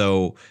city.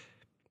 So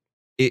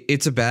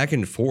it's a back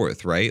and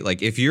forth, right?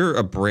 Like if you're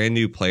a brand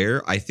new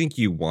player, I think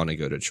you want to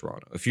go to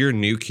Toronto. If you're a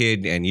new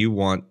kid and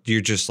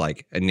you're just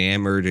like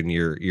enamored and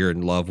you're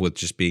in love with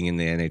just being in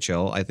the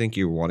NHL, I think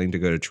you're wanting to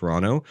go to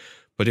Toronto.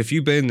 But if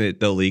you've been in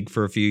the league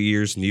for a few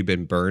years and you've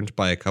been burned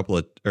by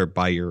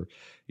by your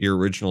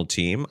original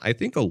team, I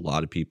think a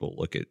lot of people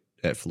look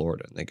at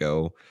Florida and they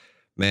go,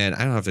 man,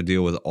 I don't have to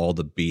deal with all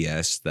the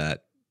BS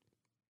that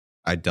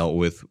I dealt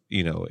with,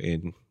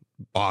 in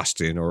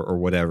Boston or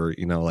whatever,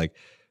 like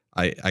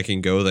I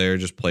can go there,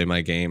 just play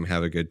my game,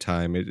 have a good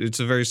time.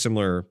 It's a very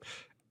similar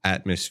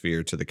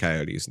atmosphere to the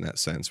Coyotes in that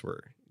sense,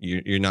 where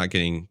you're not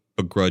getting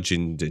begrudged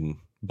and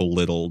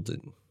belittled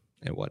and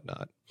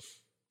whatnot.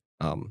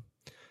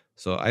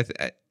 So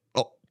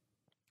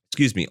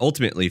excuse me.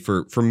 Ultimately,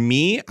 for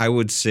me, I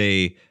would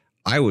say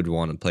I would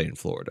want to play in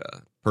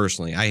Florida.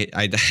 Personally, I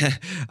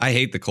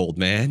hate the cold,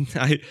 man.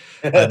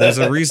 There's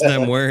a reason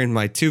I'm wearing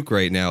my toque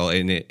right now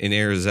in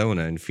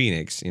Arizona and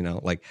Phoenix.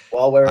 Like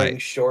while wearing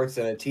shorts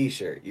and a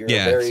t-shirt. You're a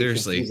very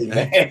seriously. confusing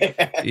man.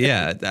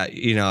 Yeah,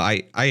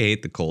 I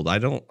hate the cold.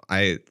 I've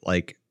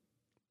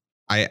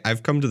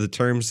come to the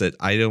terms that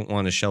I don't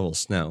want to shovel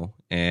snow,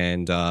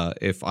 and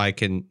if I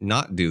can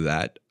not do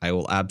that, I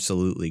will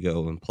absolutely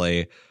go and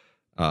play,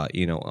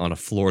 on a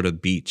Florida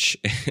beach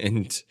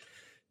and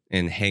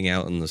hang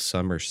out in the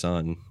summer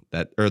sun.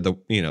 The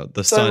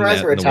sun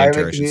in the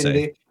winter, I should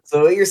say.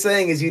 So what you're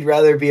saying is you'd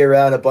rather be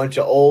around a bunch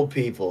of old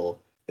people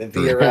than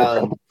be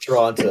around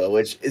Toronto,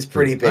 which is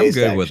pretty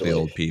basic. I'm good with the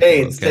old people.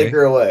 Haynes, take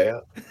her away.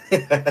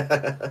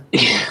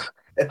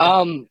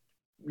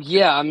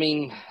 Yeah, I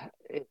mean,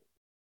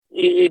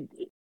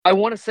 I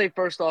want to say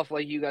first off,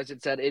 like you guys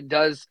had said, it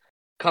does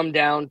come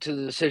down to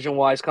the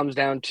decision-wise, comes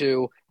down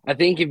to, I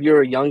think if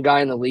you're a young guy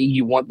in the league,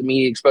 you want the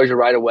media exposure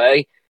right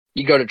away,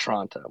 you go to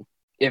Toronto.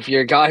 If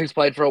you're a guy who's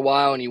played for a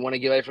while and you want to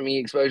get away from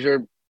media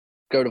exposure,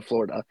 go to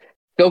Florida.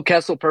 Phil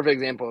Kessel, perfect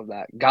example of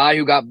that. Guy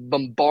who got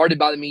bombarded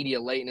by the media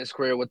late in his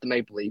career with the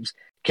Maple Leafs,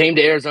 came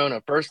to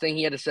Arizona. First thing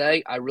he had to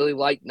say, I really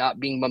like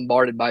not being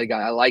bombarded by a guy.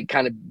 I like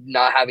kind of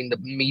not having the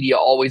media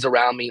always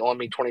around me, on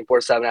me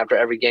 24/7 after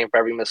every game for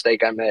every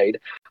mistake I made.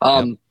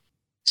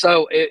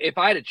 So if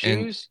I had to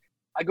choose,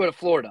 I go to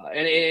Florida.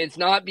 And it's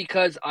not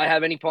because I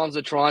have any problems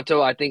with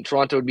Toronto. I think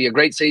Toronto would be a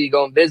great city to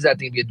go and visit. I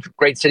think it'd be a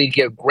great city to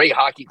get great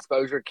hockey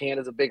exposure.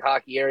 Canada's a big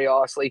hockey area,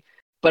 honestly.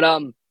 But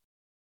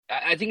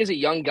I think as a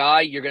young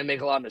guy, you're going to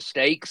make a lot of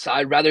mistakes.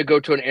 I'd rather go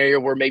to an area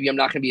where maybe I'm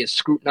not going to be as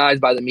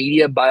scrutinized by the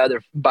media, by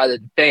the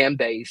fan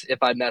base if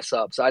I mess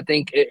up. So I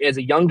think as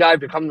a young guy,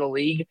 if you're coming to the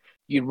league,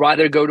 you'd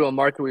rather go to a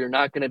market where you're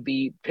not going to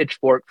be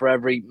pitchfork for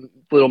every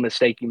little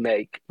mistake you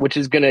make, which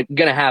is gonna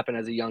happen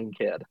as a young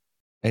kid.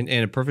 And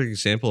a perfect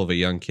example of a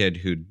young kid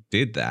who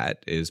did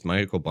that is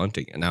Michael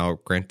Bunting. And now,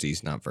 granted,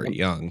 he's not very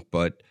young,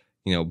 but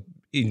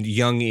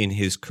young in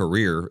his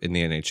career in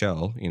the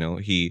NHL.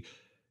 He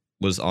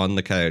was on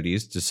the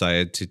Coyotes,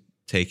 decided to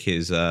take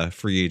his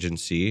free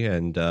agency,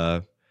 and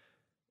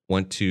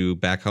went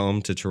back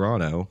home to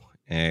Toronto.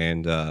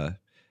 And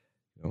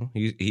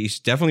he's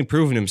definitely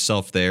proven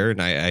himself there.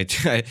 And I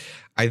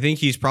think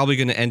he's probably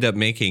going to end up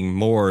making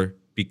more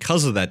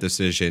because of that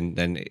decision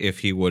than if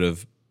he would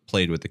have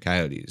played with the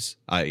Coyotes.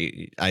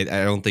 I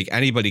don't think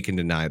anybody can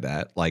deny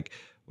that. Like,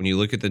 when you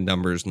look at the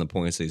numbers and the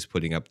points that he's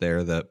putting up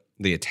there,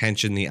 the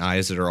attention, the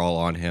eyes that are all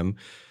on him,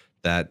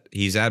 that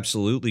he's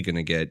absolutely going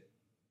to get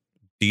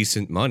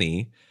decent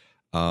money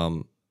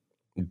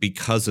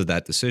because of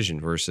that decision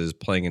versus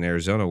playing in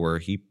Arizona, where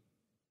he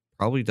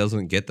probably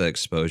doesn't get the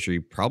exposure. He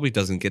probably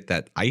doesn't get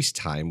that ice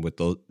time with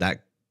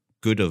that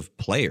good of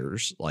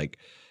players. Like,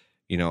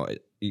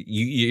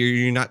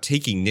 you're not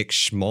taking Nick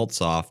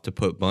Schmaltz off to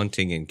put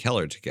Bunting and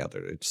Keller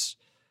together. It's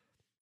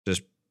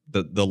just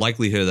the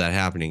likelihood of that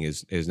happening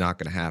is not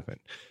going to happen.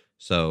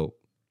 So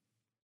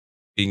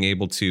being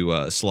able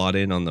to slot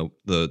in on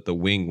the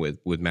wing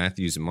with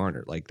Matthews and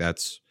Marner, like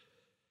that's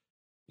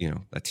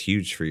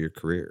huge for your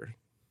career.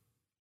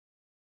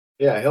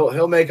 Yeah,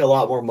 he'll make a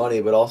lot more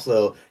money, but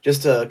also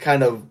just to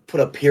kind of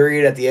put a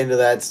period at the end of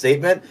that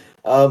statement,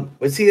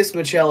 Matias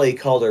Maccelli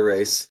called a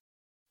race.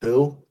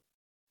 Who?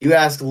 You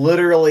ask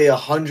literally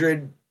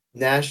 100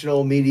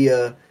 national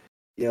media,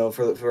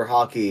 for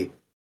hockey,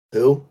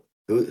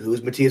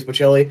 who's Matias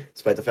Maccelli,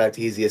 despite the fact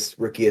he's the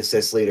rookie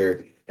assist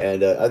leader.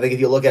 And I think if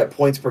you look at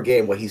points per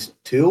game, he's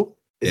 2?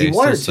 Is he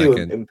 1 or 2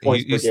 in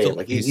points per game?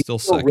 Like he's still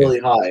really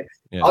high.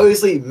 Yeah.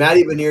 Obviously,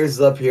 Matty Beniers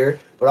is up here,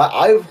 but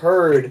I've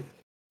heard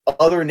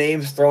other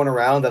names thrown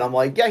around, and I'm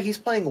like, yeah, he's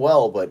playing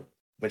well, but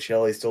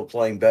Maccelli's still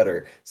playing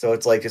better. So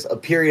it's like just a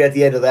period at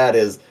the end of that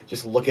is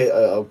just look at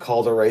a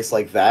Calder race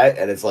like that,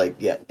 and it's like,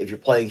 yeah, if you're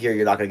playing here,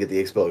 you're not going to get the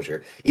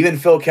exposure. Even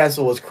Phil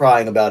Kessel was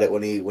crying about it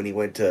when he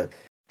went to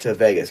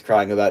Vegas,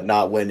 crying about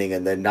not winning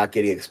and then not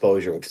getting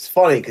exposure, which is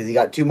funny because he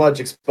got too much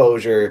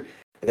exposure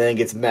and then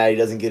gets mad he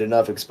doesn't get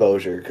enough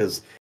exposure.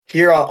 Because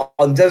here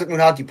on Desert Moon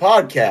Hockey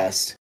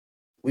Podcast,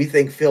 we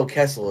think Phil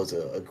Kessel is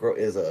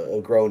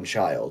a grown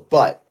child.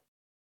 But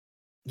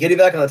getting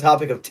back on the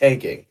topic of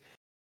tanking,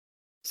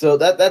 so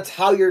that's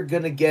how you're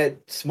gonna get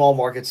small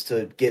markets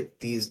to get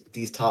these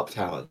top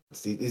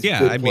talents, these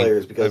good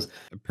players. Because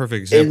a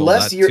perfect example,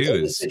 unless you're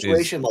in a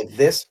situation like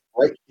this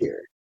right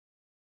here.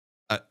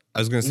 I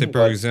was going to say,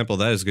 perfect example,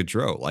 that is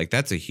Gaudreau. Like,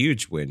 that's a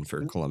huge win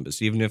for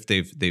Columbus, even if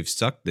they've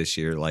sucked this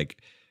year.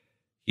 Like,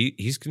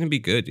 he's going to be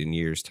good in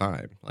years'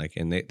 time. Like,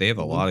 and they have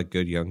a lot of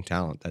good young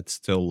talent that's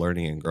still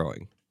learning and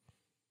growing.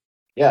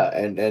 Yeah,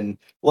 and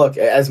look,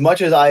 as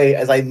much as I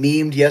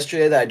memed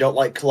yesterday that I don't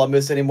like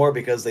Columbus anymore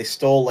because they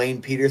stole Lane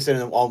Peterson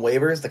on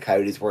waivers, the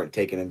Coyotes weren't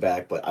taking him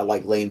back, but I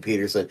like Lane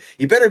Peterson.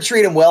 You better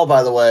treat him well,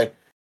 by the way.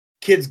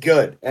 Kid's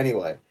good,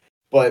 anyway.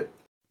 But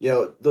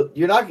you're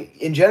not,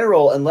 in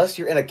general, unless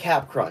you're in a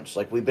cap crunch,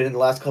 like we've been in the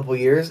last couple of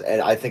years,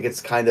 and I think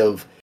it's kind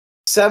of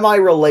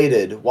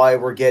semi-related why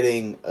we're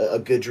getting a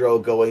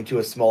Gaudreau going to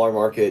a smaller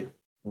market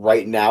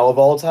right now of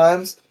all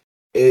times,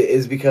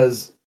 is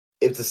because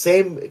if the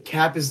same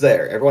cap is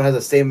there, everyone has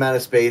the same amount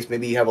of space,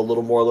 maybe you have a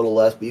little more, a little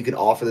less, but you can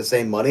offer the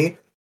same money.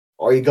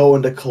 Are you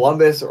going to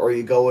Columbus, or are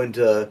you going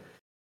to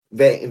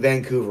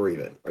Vancouver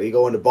even? Are you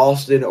going to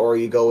Boston, or are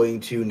you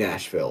going to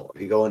Nashville?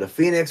 Are you going to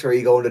Phoenix, or are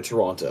you going to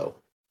Toronto?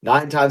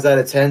 9 times out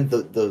of 10,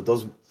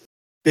 those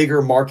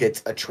bigger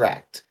markets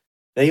attract.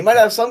 Now, you might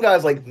have some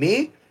guys like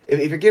me.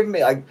 If you're giving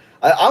me, I'm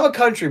a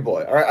country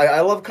boy. All right,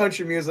 I love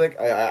country music.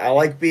 I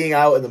like being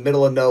out in the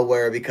middle of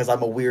nowhere because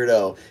I'm a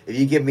weirdo. If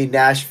you give me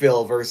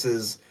Nashville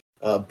versus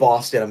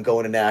Boston, I'm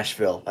going to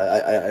Nashville.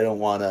 I don't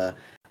want to.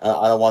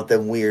 I don't want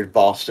them weird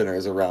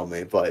Bostoners around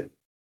me. But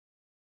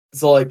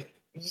so like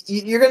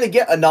you're gonna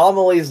get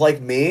anomalies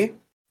like me,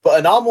 but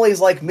anomalies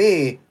like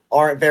me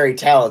aren't very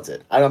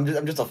talented. I'm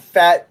just a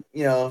fat,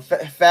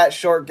 fat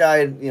short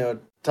guy,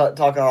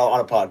 talking on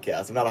a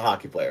podcast. I'm not a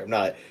hockey player.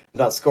 I'm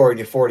not scoring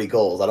you 40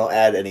 goals. I don't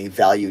add any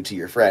value to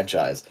your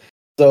franchise.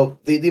 So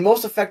the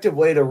most effective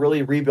way to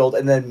really rebuild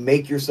and then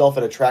make yourself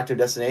an attractive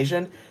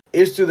destination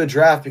is through the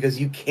draft, because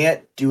you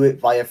can't do it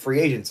via free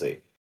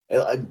agency.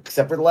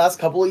 Except for the last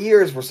couple of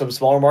years where some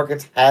smaller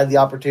markets had the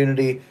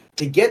opportunity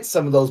to get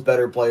some of those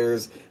better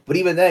players. But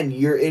even then,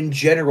 you're in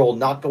general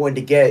not going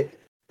to get,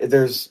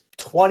 there's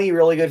 20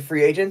 really good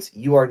free agents,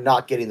 you are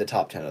not getting the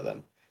top 10 of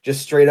them.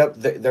 Just straight up,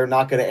 they're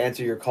not going to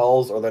answer your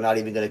calls, or they're not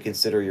even going to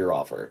consider your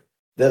offer.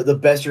 The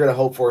best you're going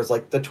to hope for is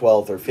like the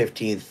 12th or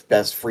 15th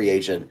best free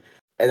agent,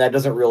 and that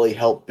doesn't really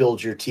help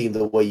build your team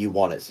the way you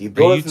want it. So you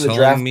build it through the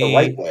draft the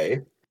right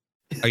way.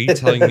 Are you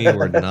telling me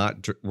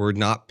we're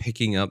not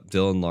picking up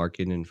Dylan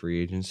Larkin in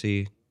free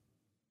agency?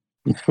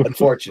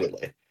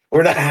 Unfortunately,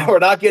 we're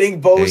not getting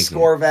Bo Thank you.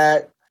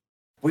 Scorvat.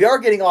 We are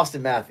getting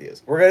Austin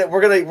Matthews. We're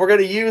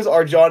gonna use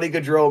our Johnny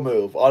Gaudreau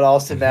move on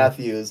Austin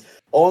Matthews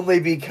only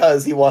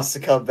because he wants to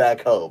come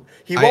back home.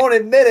 He won't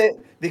admit it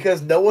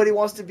because nobody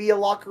wants to be a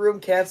locker room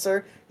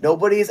cancer.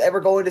 Nobody is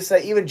ever going to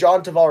say, even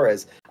John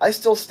Tavares. I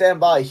still stand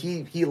by.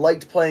 He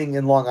liked playing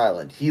in Long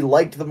Island. He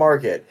liked the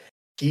market.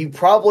 He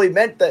probably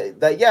meant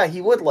that yeah,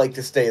 he would like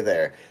to stay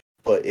there.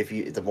 But if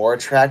the more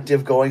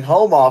attractive going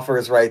home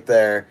offers right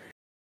there,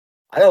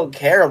 I don't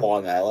care,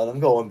 Long Island. I'm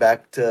going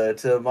back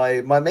to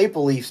my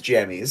Maple Leafs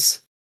jammies.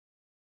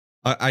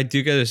 I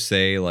do gotta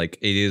say, like,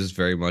 it is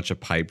very much a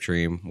pipe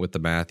dream with the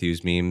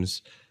Matthews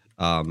memes.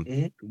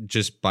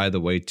 Just by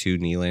the way, too,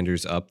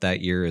 Nylander's up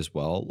that year as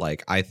well.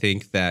 Like, I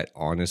think that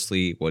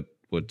honestly,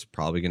 what's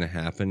probably gonna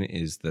happen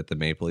is that the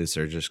Maple Leafs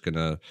are just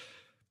gonna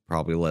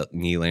probably let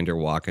Nylander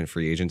walk in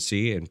free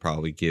agency and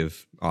probably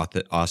give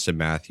Austin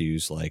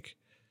Matthews like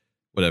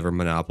whatever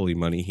monopoly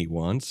money he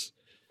wants.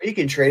 You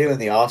can trade him in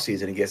the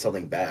offseason and get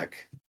something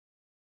back.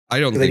 I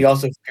don't think. Then you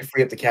also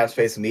free up the cap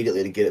space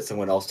immediately to get it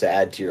someone else to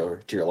add to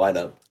your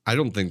lineup. I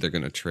don't think they're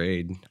going to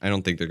trade. I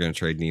don't think they're going to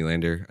trade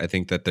Nylander. I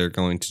think that they're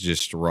going to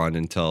just run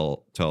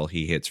until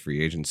he hits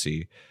free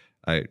agency.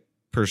 I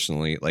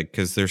personally like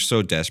because they're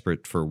so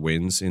desperate for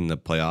wins in the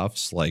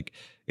playoffs. Like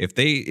if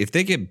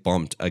they get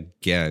bumped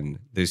again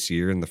this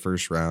year in the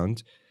first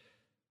round,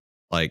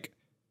 like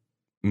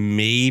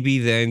maybe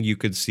then you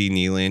could see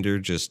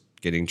Nylander just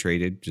getting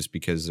traded just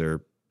because they're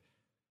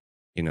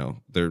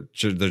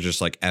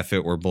just like F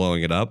it, we're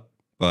blowing it up.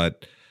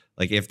 But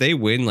like if they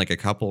win like a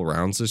couple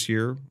rounds this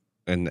year,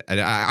 and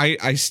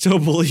I still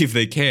believe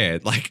they can.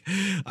 Like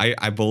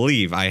I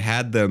believe I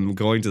had them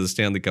going to the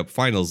Stanley Cup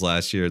Finals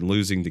last year and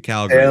losing to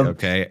Calgary.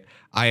 Okay,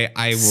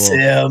 I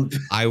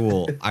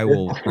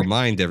will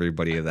remind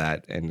everybody of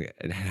that and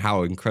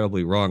how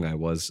incredibly wrong I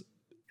was.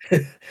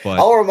 But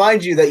I'll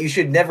remind you that you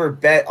should never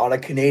bet on a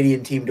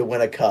Canadian team to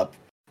win a cup.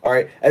 All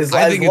right, as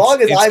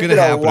long as I've been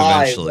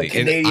alive, the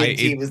Canadian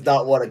team has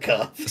not won a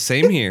cup.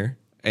 Same here,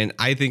 and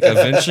I think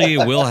eventually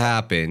it will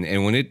happen.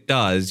 And when it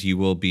does, you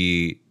will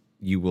be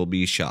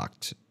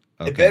shocked.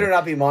 Okay? It better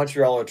not be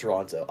Montreal or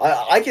Toronto.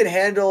 I can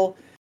handle.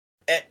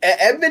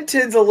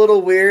 Edmonton's a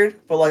little weird,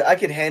 but like I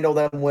can handle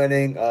them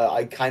winning.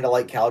 I kind of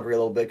like Calgary a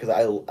little bit because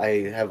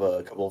I have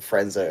a couple of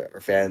friends that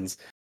are fans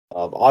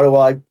of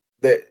Ottawa.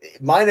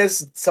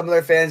 Minus some of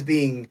their fans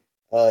being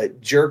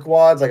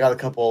jerkwads. I got a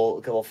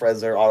couple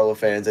friends that are Ottawa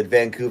fans at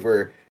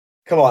Vancouver.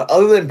 Come on,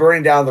 other than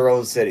burning down their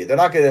own city, they're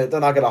not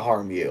gonna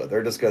harm you.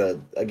 They're just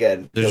gonna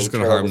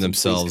harm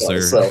themselves.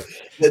 So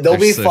they'll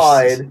be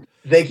fine.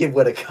 They can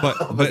win a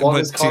cup as long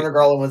as Connor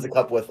Garland wins a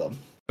cup with them.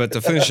 But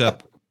to finish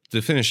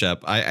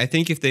up, I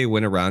think if they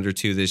win a round or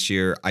two this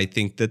year, I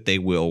think that they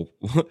will.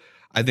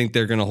 I think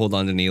they're going to hold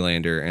on to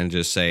Nylander and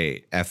just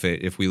say, F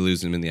it. If we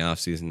lose him in the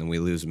offseason, then we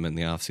lose him in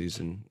the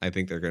offseason. I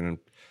think they're going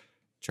to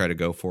try to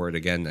go for it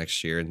again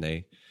next year, and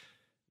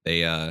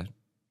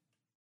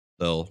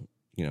they'll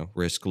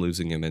risk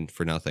losing him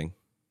for nothing.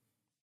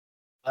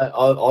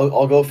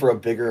 I'll go for a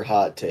bigger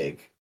hot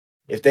take.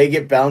 If they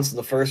get bounced in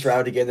the first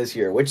round again this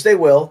year, which they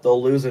will,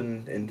 they'll lose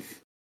in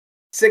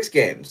 6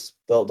 games.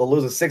 They'll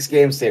lose a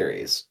 6-game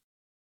series.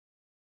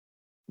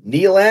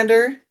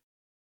 Nylander,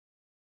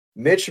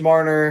 Mitch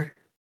Marner,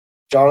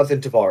 Jonathan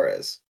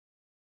Tavares.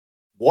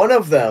 One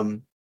of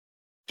them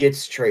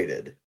gets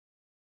traded.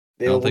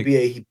 There will be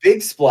a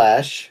big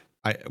splash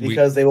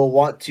because they will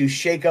want to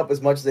shake up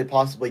as much as they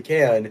possibly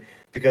can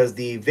because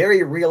the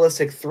very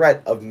realistic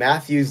threat of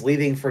Matthews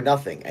leaving for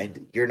nothing,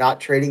 and you're not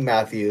trading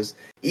Matthews,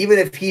 even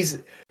if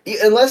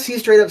unless he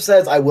straight up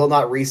says, I will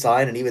not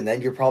re-sign, and even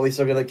then you're probably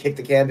still going to kick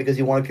the can because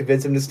you want to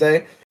convince him to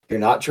stay. You're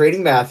not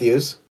trading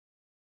Matthews.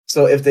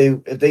 So if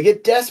they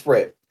get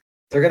desperate,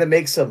 they're going to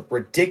make some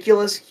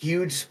ridiculous,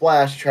 huge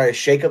splash to try to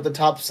shake up the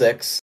top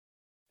 6,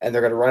 and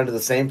they're going to run into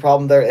the same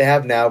problem they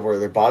have now where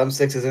their bottom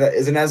 6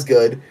 isn't as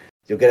good.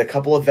 You'll get a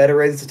couple of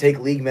veterans to take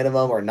league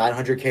minimum or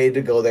 $900K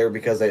to go there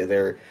because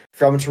they're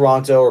from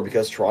Toronto or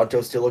because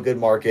Toronto's still a good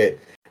market,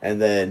 and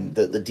then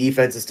the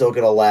defense is still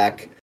going to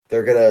lack.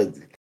 They're going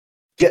to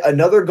get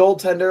another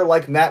goaltender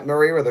like Matt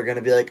Murray where they're going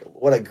to be like,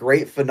 what a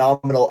great,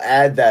 phenomenal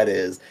ad that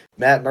is.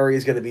 Matt Murray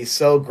is going to be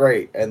so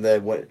great, and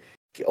then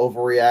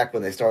overreact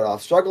when they start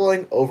off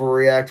struggling,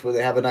 overreact when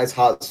they have a nice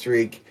hot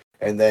streak,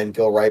 and then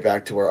go right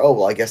back to where,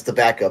 I guess the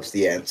backup's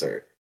the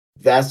answer.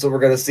 That's what we're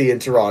going to see in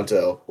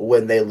Toronto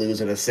when they lose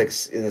in a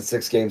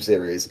 6-game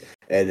series.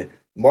 And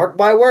mark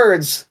my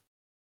words,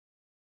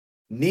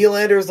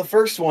 Nylander is the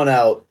first one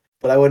out,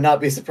 but I would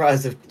not be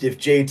surprised if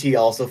JT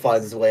also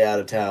finds his way out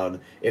of town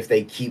if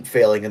they keep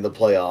failing in the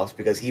playoffs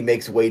because he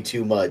makes way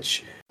too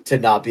much to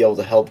not be able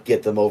to help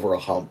get them over a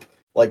hump.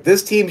 Like,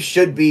 this team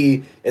should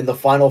be in the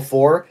Final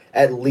Four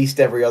at least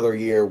every other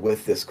year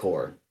with this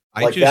core.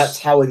 That's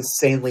how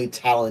insanely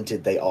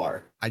talented they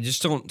are. I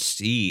just don't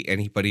see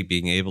anybody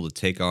being able to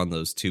take on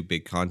those 2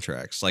 big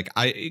contracts. Like,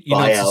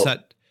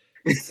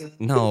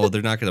 no,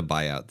 they're not going to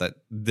buy out. That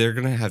they're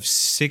going to have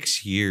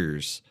 6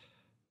 years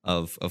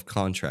of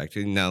contract.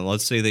 And now,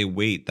 let's say they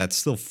wait. That's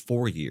still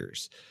 4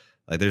 years.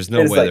 Like, there's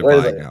no way they're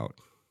buying out.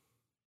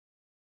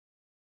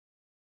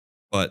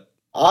 But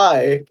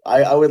I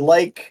would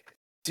like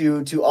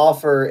to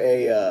offer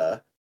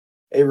a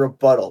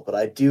rebuttal, but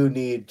I do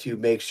need to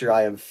make sure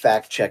I am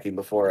fact checking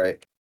before I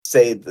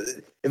say if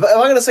I'm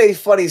going to say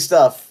funny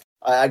stuff.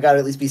 I got to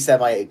at least be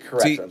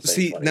semi-correct.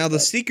 See, now the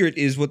secret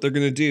is what they're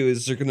going to do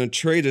is they're going to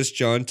trade us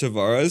John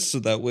Tavares, so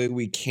that way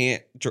we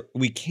can't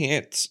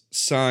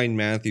sign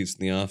Matthews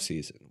in the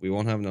offseason. We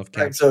won't have enough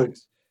cap. Right, so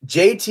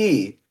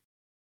JT,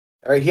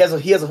 all right, he has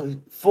a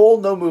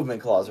full no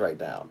movement clause right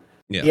now.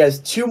 Yeah. He has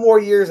 2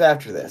 more years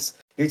after this.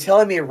 You're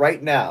telling me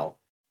right now,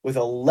 with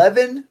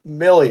 $11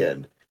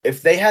 million,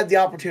 if they had the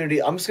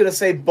opportunity, I'm just going to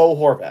say Bo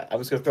Horvat. I'm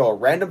just going to throw a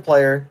random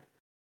player,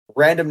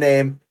 random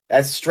name.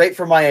 That's straight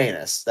from my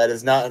anus. That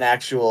is not an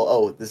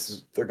actual,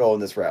 they're going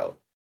this route.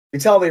 You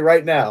tell me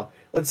right now,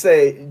 let's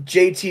say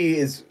JT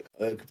is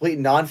a complete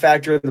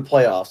non-factor in the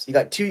playoffs. You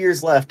got 2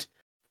 years left.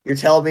 You're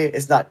telling me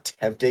it's not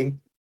tempting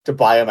to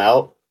buy him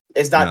out?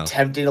 It's not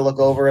tempting to look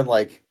over and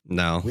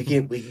we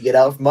can get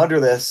out from under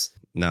this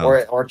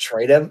or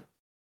trade him?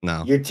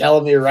 No. You're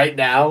telling me right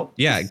now?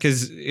 Yeah,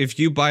 because if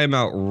you buy him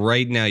out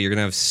right now, you're going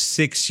to have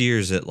 6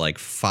 years at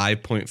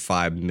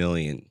 $5.5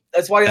 million.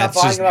 That's why you're not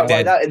buying him out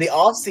right now. In the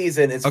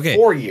offseason, it's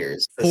 4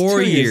 years. There's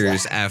 4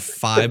 years at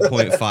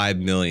 $5.5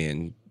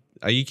 million.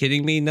 Are you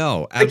kidding me?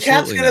 No, absolutely the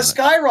cap's going to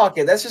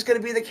skyrocket. That's just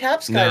going to be the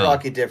cap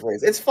skyrocket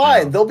difference. It's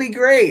fine. They'll be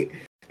great.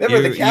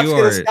 Remember, the cap's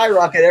going to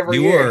skyrocket every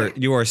year.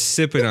 You are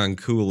sipping on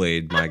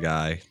Kool-Aid, my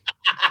guy.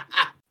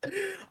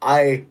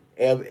 I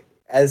am,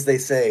 as they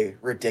say,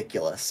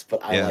 ridiculous,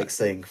 but I like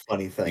saying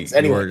funny things.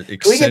 Anyway,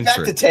 can we get back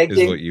to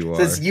tanking?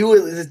 Since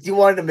you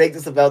wanted to make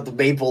this about the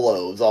Maple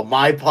Loaves on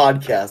my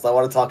podcast, I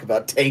want to talk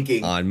about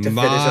tanking on to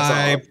my finish us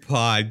off.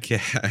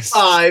 podcast.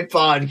 My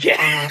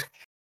podcast.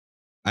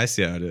 I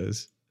see how it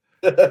is.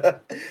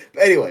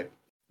 Anyway,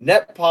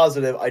 net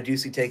positive, I do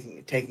see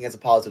tanking as a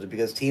positive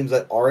because teams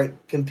that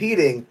aren't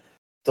competing,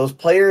 those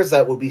players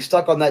that will be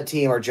stuck on that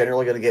team are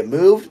generally going to get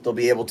moved. They'll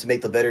be able to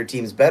make the better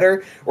teams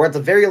better, or at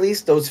the very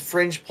least, those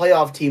fringe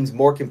playoff teams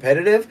more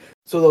competitive,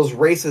 so those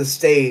races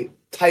stay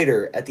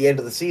tighter at the end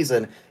of the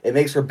season. It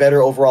makes for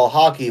better overall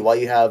hockey while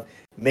you have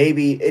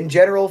maybe, in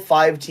general,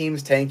 5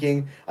 teams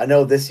tanking. I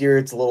know this year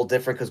it's a little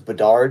different because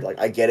Bedard,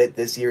 I get it,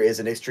 this year is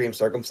an extreme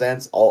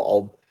circumstance.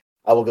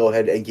 I will go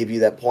ahead and give you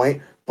that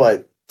point,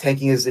 but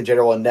tanking is in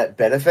general a net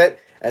benefit,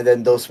 and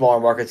then those smaller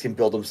markets can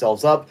build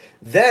themselves up.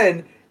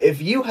 Then,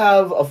 if you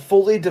have a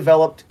fully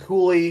developed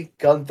Cooley,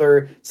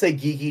 Gunther, say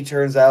Geeky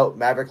turns out,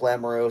 Maverick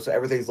Lamoureux, so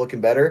everything's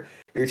looking better,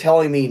 you're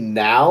telling me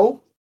now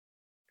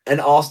an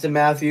Austin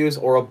Matthews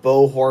or a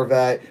Bo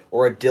Horvat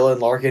or a Dylan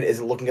Larkin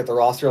isn't looking at the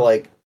roster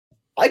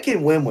I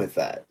can win with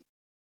that.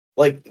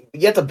 You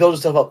have to build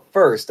yourself up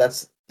first.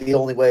 That's the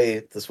only way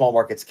the small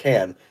markets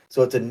can.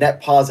 So it's a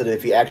net positive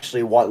if you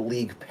actually want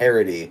league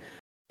parity.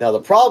 Now, the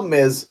problem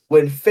is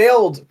when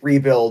failed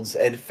rebuilds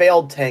and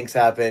failed tanks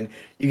happen,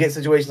 you get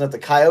situations like the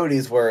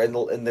Coyotes where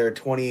in their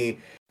 27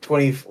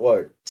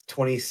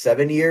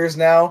 years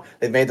now,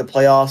 they've made the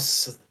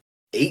playoffs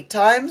 8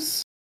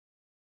 times?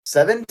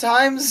 7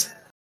 times?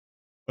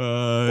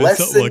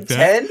 Less than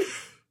 10?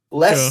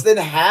 Less than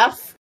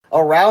half?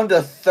 Around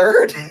a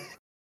third?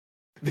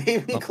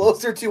 Maybe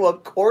closer to a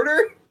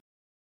quarter?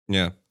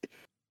 Yeah.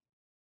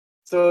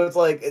 So it's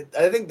I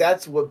think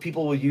that's what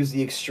people will use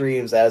the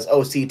extremes as,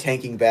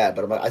 tanking bad.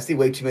 But I see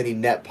way too many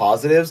net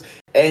positives,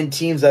 and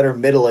teams that are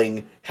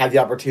middling have the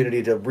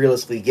opportunity to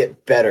realistically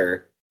get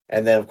better.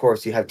 And then, of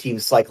course, you have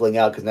teams cycling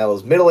out because now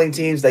those middling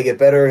teams, they get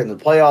better in the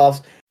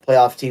playoffs.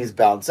 Playoff teams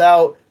bounce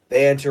out.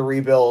 They enter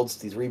rebuilds.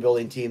 These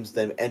rebuilding teams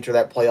then enter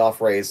that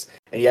playoff race,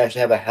 and you actually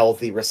have a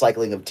healthy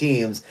recycling of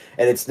teams.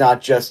 And it's not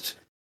just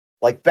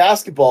like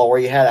basketball where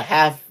you had a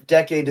half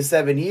decade to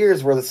 7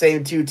 years where the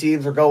same 2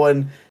 teams were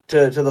going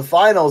to the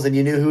finals and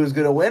you knew who was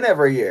going to win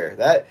every year.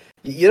 That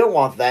you don't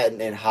want that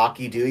in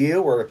hockey, do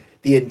you? Where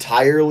the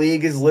entire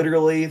league is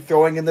literally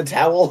throwing in the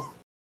towel.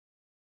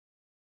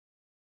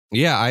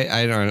 Yeah,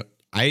 I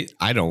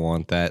don't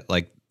want that.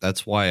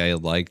 That's why I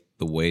like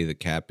the way the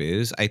cap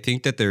is. I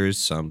think that there is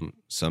some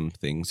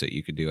things that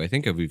you could do. I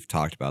think we've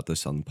talked about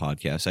this on the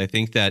podcast. I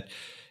think that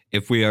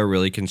if we are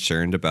really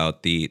concerned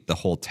about the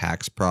whole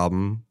tax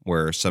problem,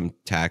 where some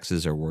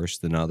taxes are worse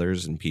than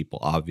others, and people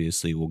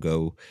obviously will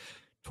go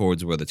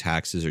towards where the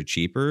taxes are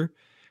cheaper,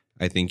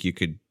 I think you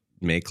could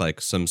make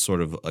some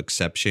sort of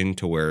exception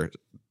to where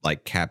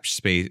cap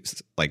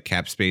space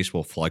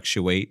will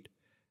fluctuate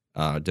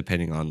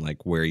depending on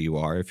where you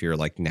are. If you're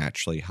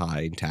naturally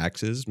high in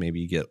taxes, maybe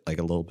you get a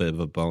little bit of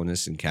a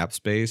bonus in cap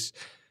space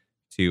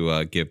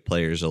to give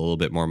players a little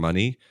bit more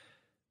money,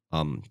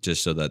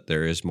 just so that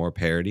there is more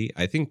parity.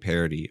 I think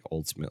parity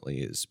ultimately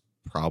is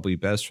probably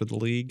best for the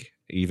league,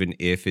 even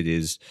if it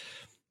is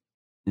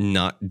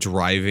not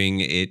driving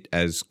it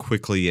as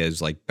quickly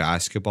as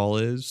basketball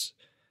is.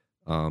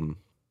 I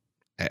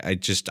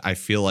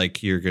feel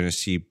like you're going to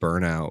see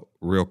burnout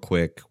real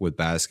quick with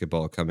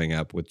basketball coming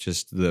up with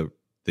just the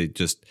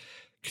just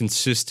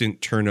consistent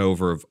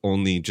turnover of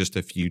only just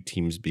a few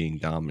teams being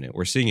dominant.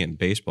 We're seeing it in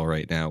baseball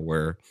right now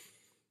where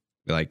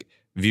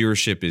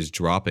viewership is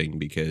dropping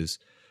because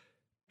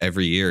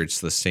every year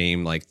it's the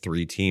same like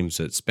 3 teams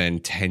that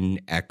spend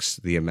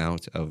 10x the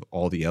amount of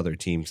all the other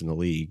teams in the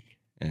league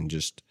and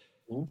just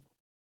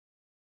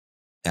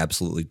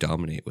absolutely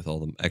dominate with all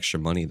the extra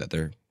money that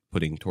they're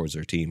putting towards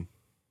their team.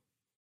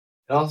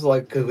 And also,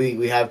 like, because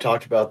we have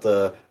talked about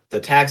the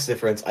tax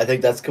difference, I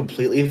think that's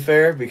completely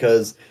fair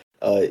because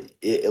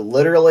it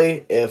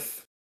literally,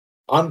 if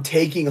I'm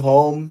taking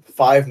home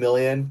 $5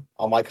 million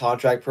on my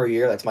contract per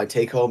year, that's my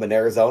take home in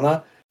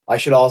Arizona. I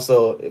should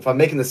also, if I'm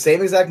making the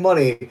same exact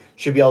money,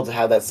 should be able to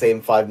have that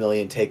same $5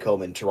 million take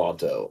home in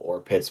Toronto or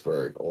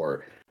Pittsburgh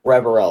or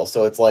wherever else.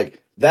 So it's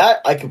like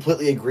that I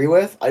completely agree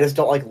with. I just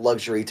don't like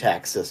luxury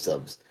tax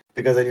systems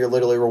because then you're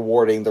literally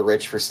rewarding the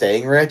rich for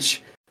staying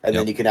rich. And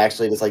then you can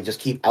actually just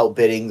keep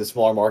outbidding the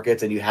smaller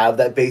markets, and you have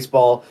that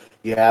baseball,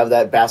 you have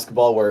that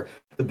basketball where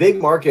the big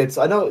markets,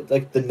 I know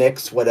like the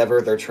Knicks, whatever,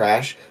 they're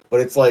trash, but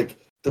it's like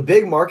the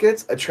big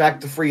markets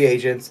attract the free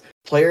agents.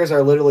 Players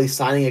are literally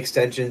signing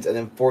extensions and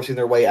then forcing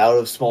their way out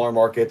of smaller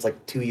markets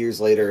like 2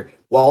 years later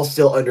while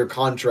still under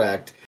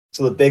contract.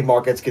 So the big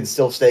markets can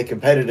still stay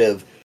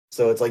competitive.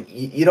 So it's like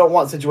you don't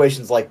want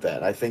situations like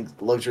that. I think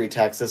luxury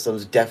tax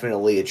systems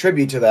definitely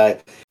attribute to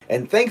that.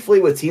 And thankfully,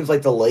 with teams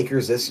like the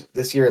Lakers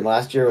this year and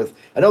last year,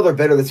 I know they're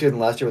better this year than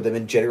last year, but they've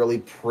been generally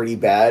pretty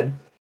bad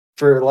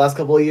for the last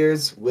couple of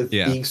years with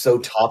being so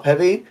top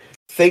heavy.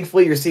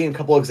 Thankfully, you're seeing a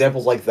couple of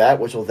examples like that,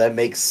 which will then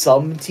make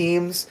some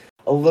teams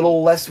a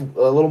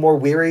little more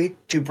weary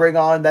to bring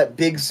on that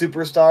big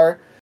superstar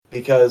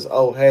because,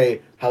 oh,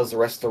 hey, how's the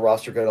rest of the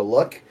roster going to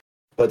look?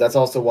 But that's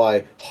also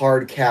why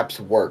hard caps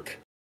work.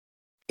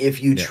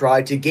 If you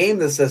try to game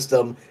the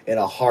system in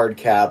a hard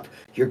cap,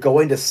 you're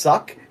going to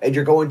suck, and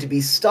you're going to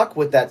be stuck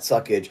with that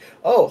suckage.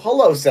 Oh,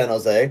 hello, San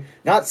Jose.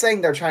 Not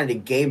saying they're trying to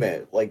game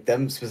it, like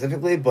them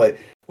specifically, but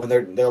when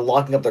they're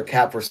locking up their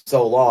cap for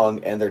so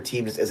long and their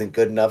team just isn't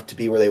good enough to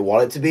be where they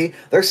want it to be,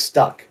 they're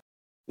stuck.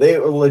 They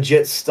are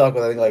legit stuck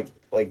with, I think,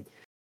 like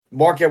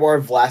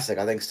Marc-Edouard Vlasic,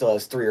 I think, still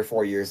has 3 or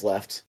 4 years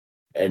left.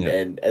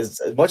 And as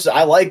much as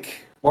I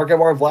like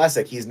Marc-Edouard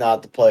Vlasic, he's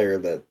not the player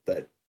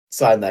that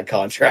signed that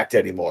contract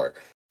anymore.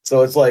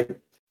 So it's like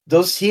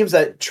those teams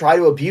that try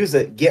to abuse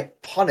it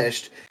get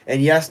punished. And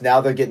yes,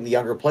 now they're getting the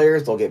younger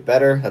players. They'll get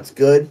better. That's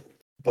good.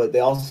 But they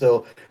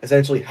also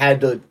essentially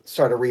had to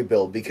start a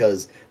rebuild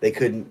because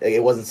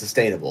it wasn't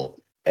sustainable.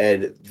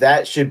 And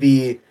that should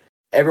be,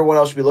 everyone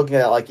else should be looking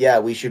at it like, yeah,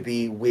 we should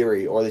be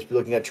weary. Or they should be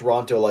looking at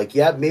Toronto like,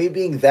 yeah, maybe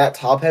being that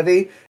top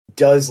heavy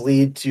does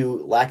lead to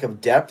lack of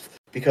depth.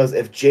 Because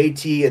if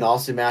JT and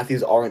Austin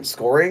Matthews aren't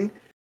scoring,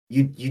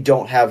 you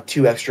don't have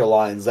 2 extra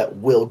lines that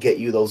will get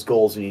you those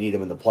goals when you need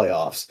them in the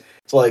playoffs.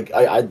 So like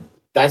I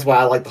that's why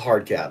I like the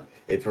hard cap.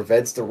 It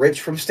prevents the rich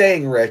from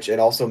staying rich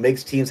and also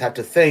makes teams have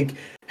to think,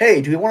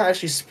 hey, do we want to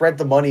actually spread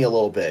the money a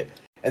little bit?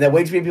 And then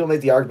way too many people make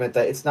the argument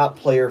that it's not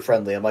player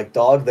friendly. I'm like,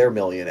 dog, they're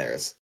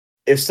millionaires.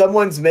 If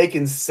someone's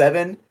making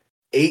 7,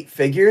 8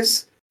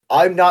 figures,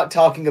 I'm not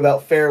talking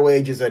about fair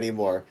wages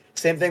anymore.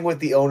 Same thing with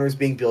the owners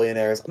being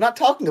billionaires. I'm not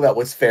talking about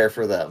what's fair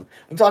for them.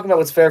 I'm talking about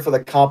what's fair for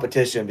the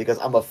competition because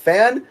I'm a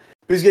fan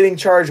who's getting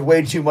charged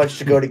way too much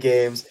to go to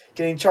games,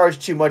 getting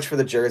charged too much for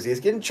the jerseys,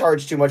 getting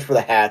charged too much for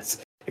the hats,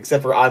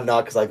 except for I'm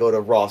not because I go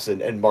to Ross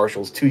and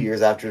Marshall's 2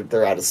 years after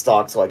they're out of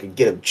stock so I can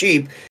get them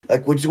cheap,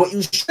 like which is what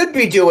you should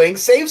be doing.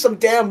 Save some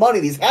damn money.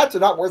 These hats are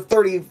not worth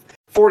 $30,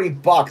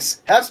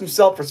 $40. Have some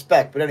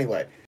self-respect. But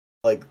anyway,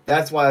 like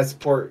that's why I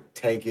support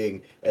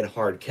tanking and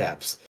hard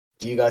caps.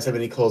 Do you guys have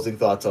any closing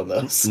thoughts on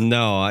those?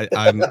 No, I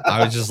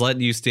was just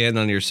letting you stand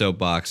on your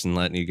soapbox and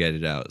letting you get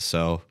it out.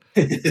 So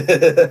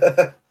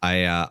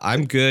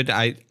I'm good.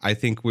 I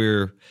think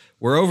we're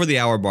over the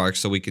hour mark,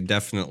 so we can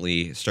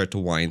definitely start to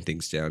wind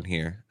things down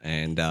here.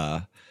 And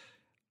I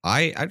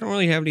don't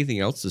really have anything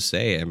else to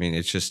say. I mean,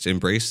 it's just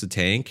embrace the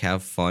tank,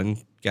 have fun,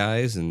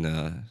 guys,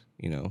 and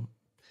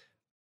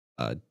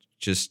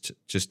just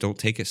don't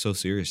take it so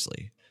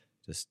seriously.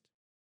 Just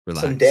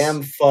relax. Some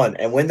damn fun.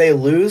 And when they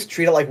lose,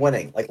 treat it like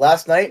winning. Like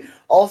last night,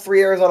 all 3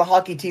 Arizona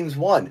hockey teams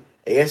won.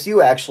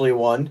 ASU actually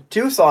won.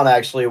 Tucson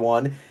actually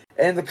won.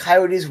 And the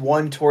Coyotes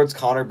won towards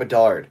Connor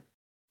Bedard.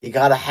 You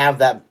got to have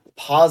that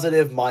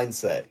positive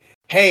mindset.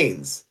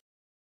 Haynes,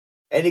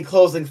 any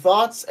closing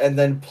thoughts? And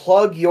then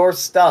plug your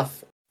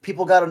stuff.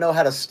 People got to know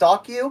how to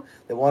stalk you.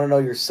 They want to know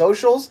your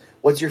socials.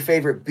 What's your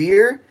favorite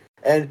beer?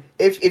 And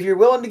if you're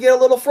willing to get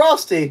a little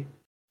frosty,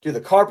 do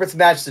the carpets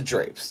match the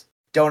drapes?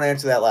 Don't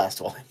answer that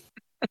last one.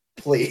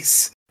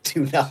 Please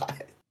do not.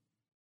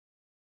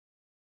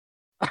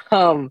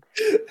 No,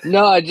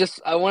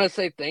 I want to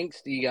say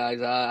thanks to you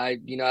guys. I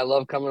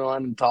love coming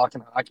on and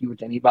talking hockey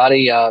with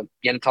anybody. Getting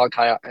to talk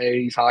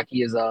Coyotes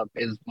hockey is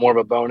more of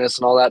a bonus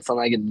and all that,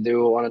 something I get to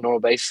do on a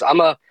normal basis.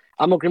 I'm a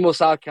Greenville,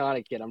 South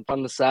Carolina kid. I'm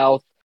from the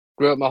South.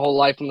 Grew up my whole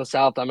life in the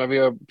South. I'm every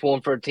year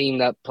pulling for a team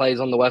that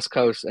plays on the West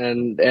Coast,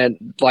 and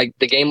like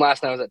the game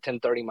last night was at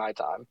 10:30 my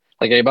time.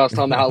 Like everybody was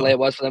telling me how late it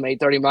was for them,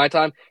 8:30 my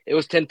time. It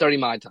was 10:30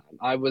 my time.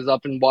 I was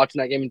up and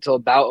watching that game until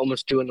about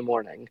almost 2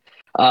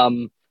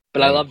 a.m.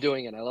 But I love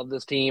doing it. I love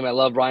this team. I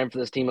love Ryan for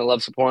this team. I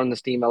love supporting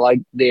this team. I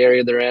like the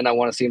area they're in. I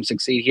want to see them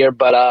succeed here.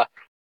 But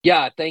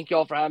Yeah, thank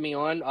y'all for having me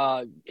on.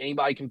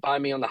 Anybody can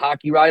find me on the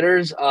Hockey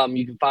Writers.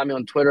 You can find me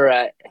on Twitter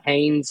at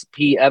Haynes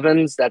P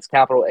Evans. That's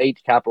capital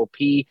H, capital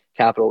P,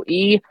 capital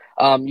E.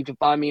 You can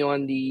find me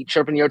on the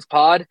Chirpin Yotes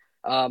Pod.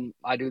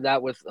 I do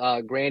that with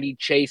Grandy,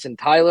 Chase, and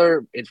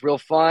Tyler. It's real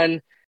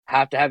fun.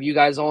 Have to have you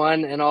guys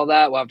on and all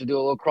that. We'll have to do a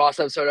little cross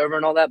episode over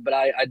and all that. But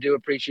I do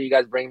appreciate you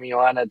guys bringing me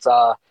on. It's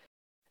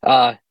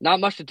not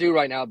much to do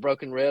right now,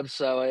 broken ribs.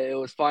 So it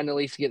was fun at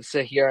least to get to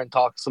sit here and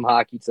talk some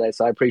hockey today.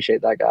 So I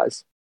appreciate that,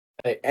 guys.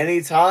 Hey,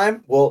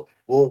 anytime, we'll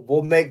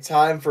make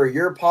time for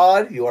your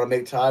pod. You want to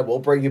make time, we'll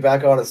bring you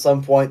back on at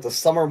some point. The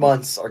summer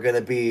months are going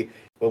to be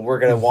when we're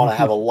going to want to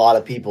have a lot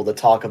of people to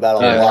talk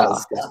about a lot of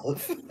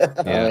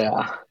stuff.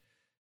 Yeah.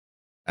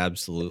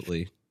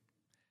 Absolutely.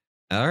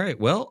 All right.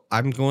 Well,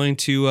 I'm going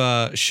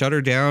to shut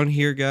her down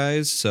here,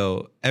 guys.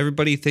 So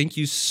everybody, thank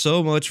you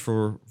so much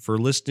for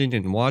listening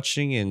and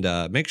watching.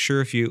 And make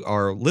sure if you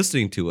are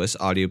listening to us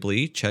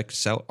audibly, check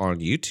us out on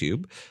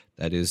YouTube.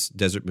 That is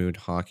Desert Moon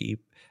Hockey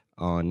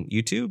on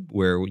YouTube,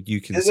 where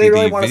you can see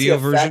really the video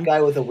version. Fat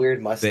guy with a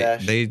weird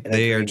mustache.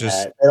 They are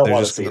just they don't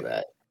want to see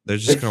that. They're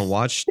just gonna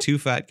watch two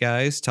fat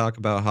guys talk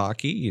about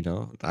hockey. You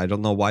know, I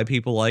don't know why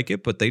people like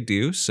it, but they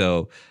do.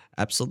 So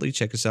absolutely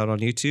check us out on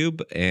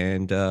YouTube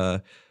and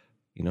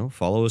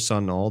follow us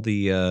on all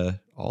the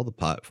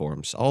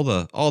platforms, all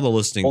the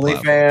listening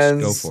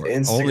platforms. Go for it.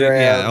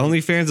 Instagram.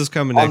 OnlyFans is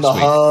coming next week.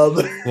 On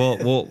the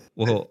hub.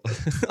 We'll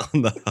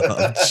on the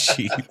hub.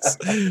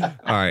 Jeez.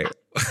 All right.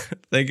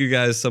 Thank you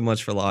guys so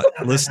much for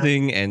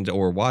listening and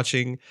or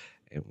watching,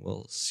 and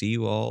we'll see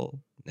you all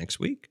next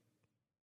week.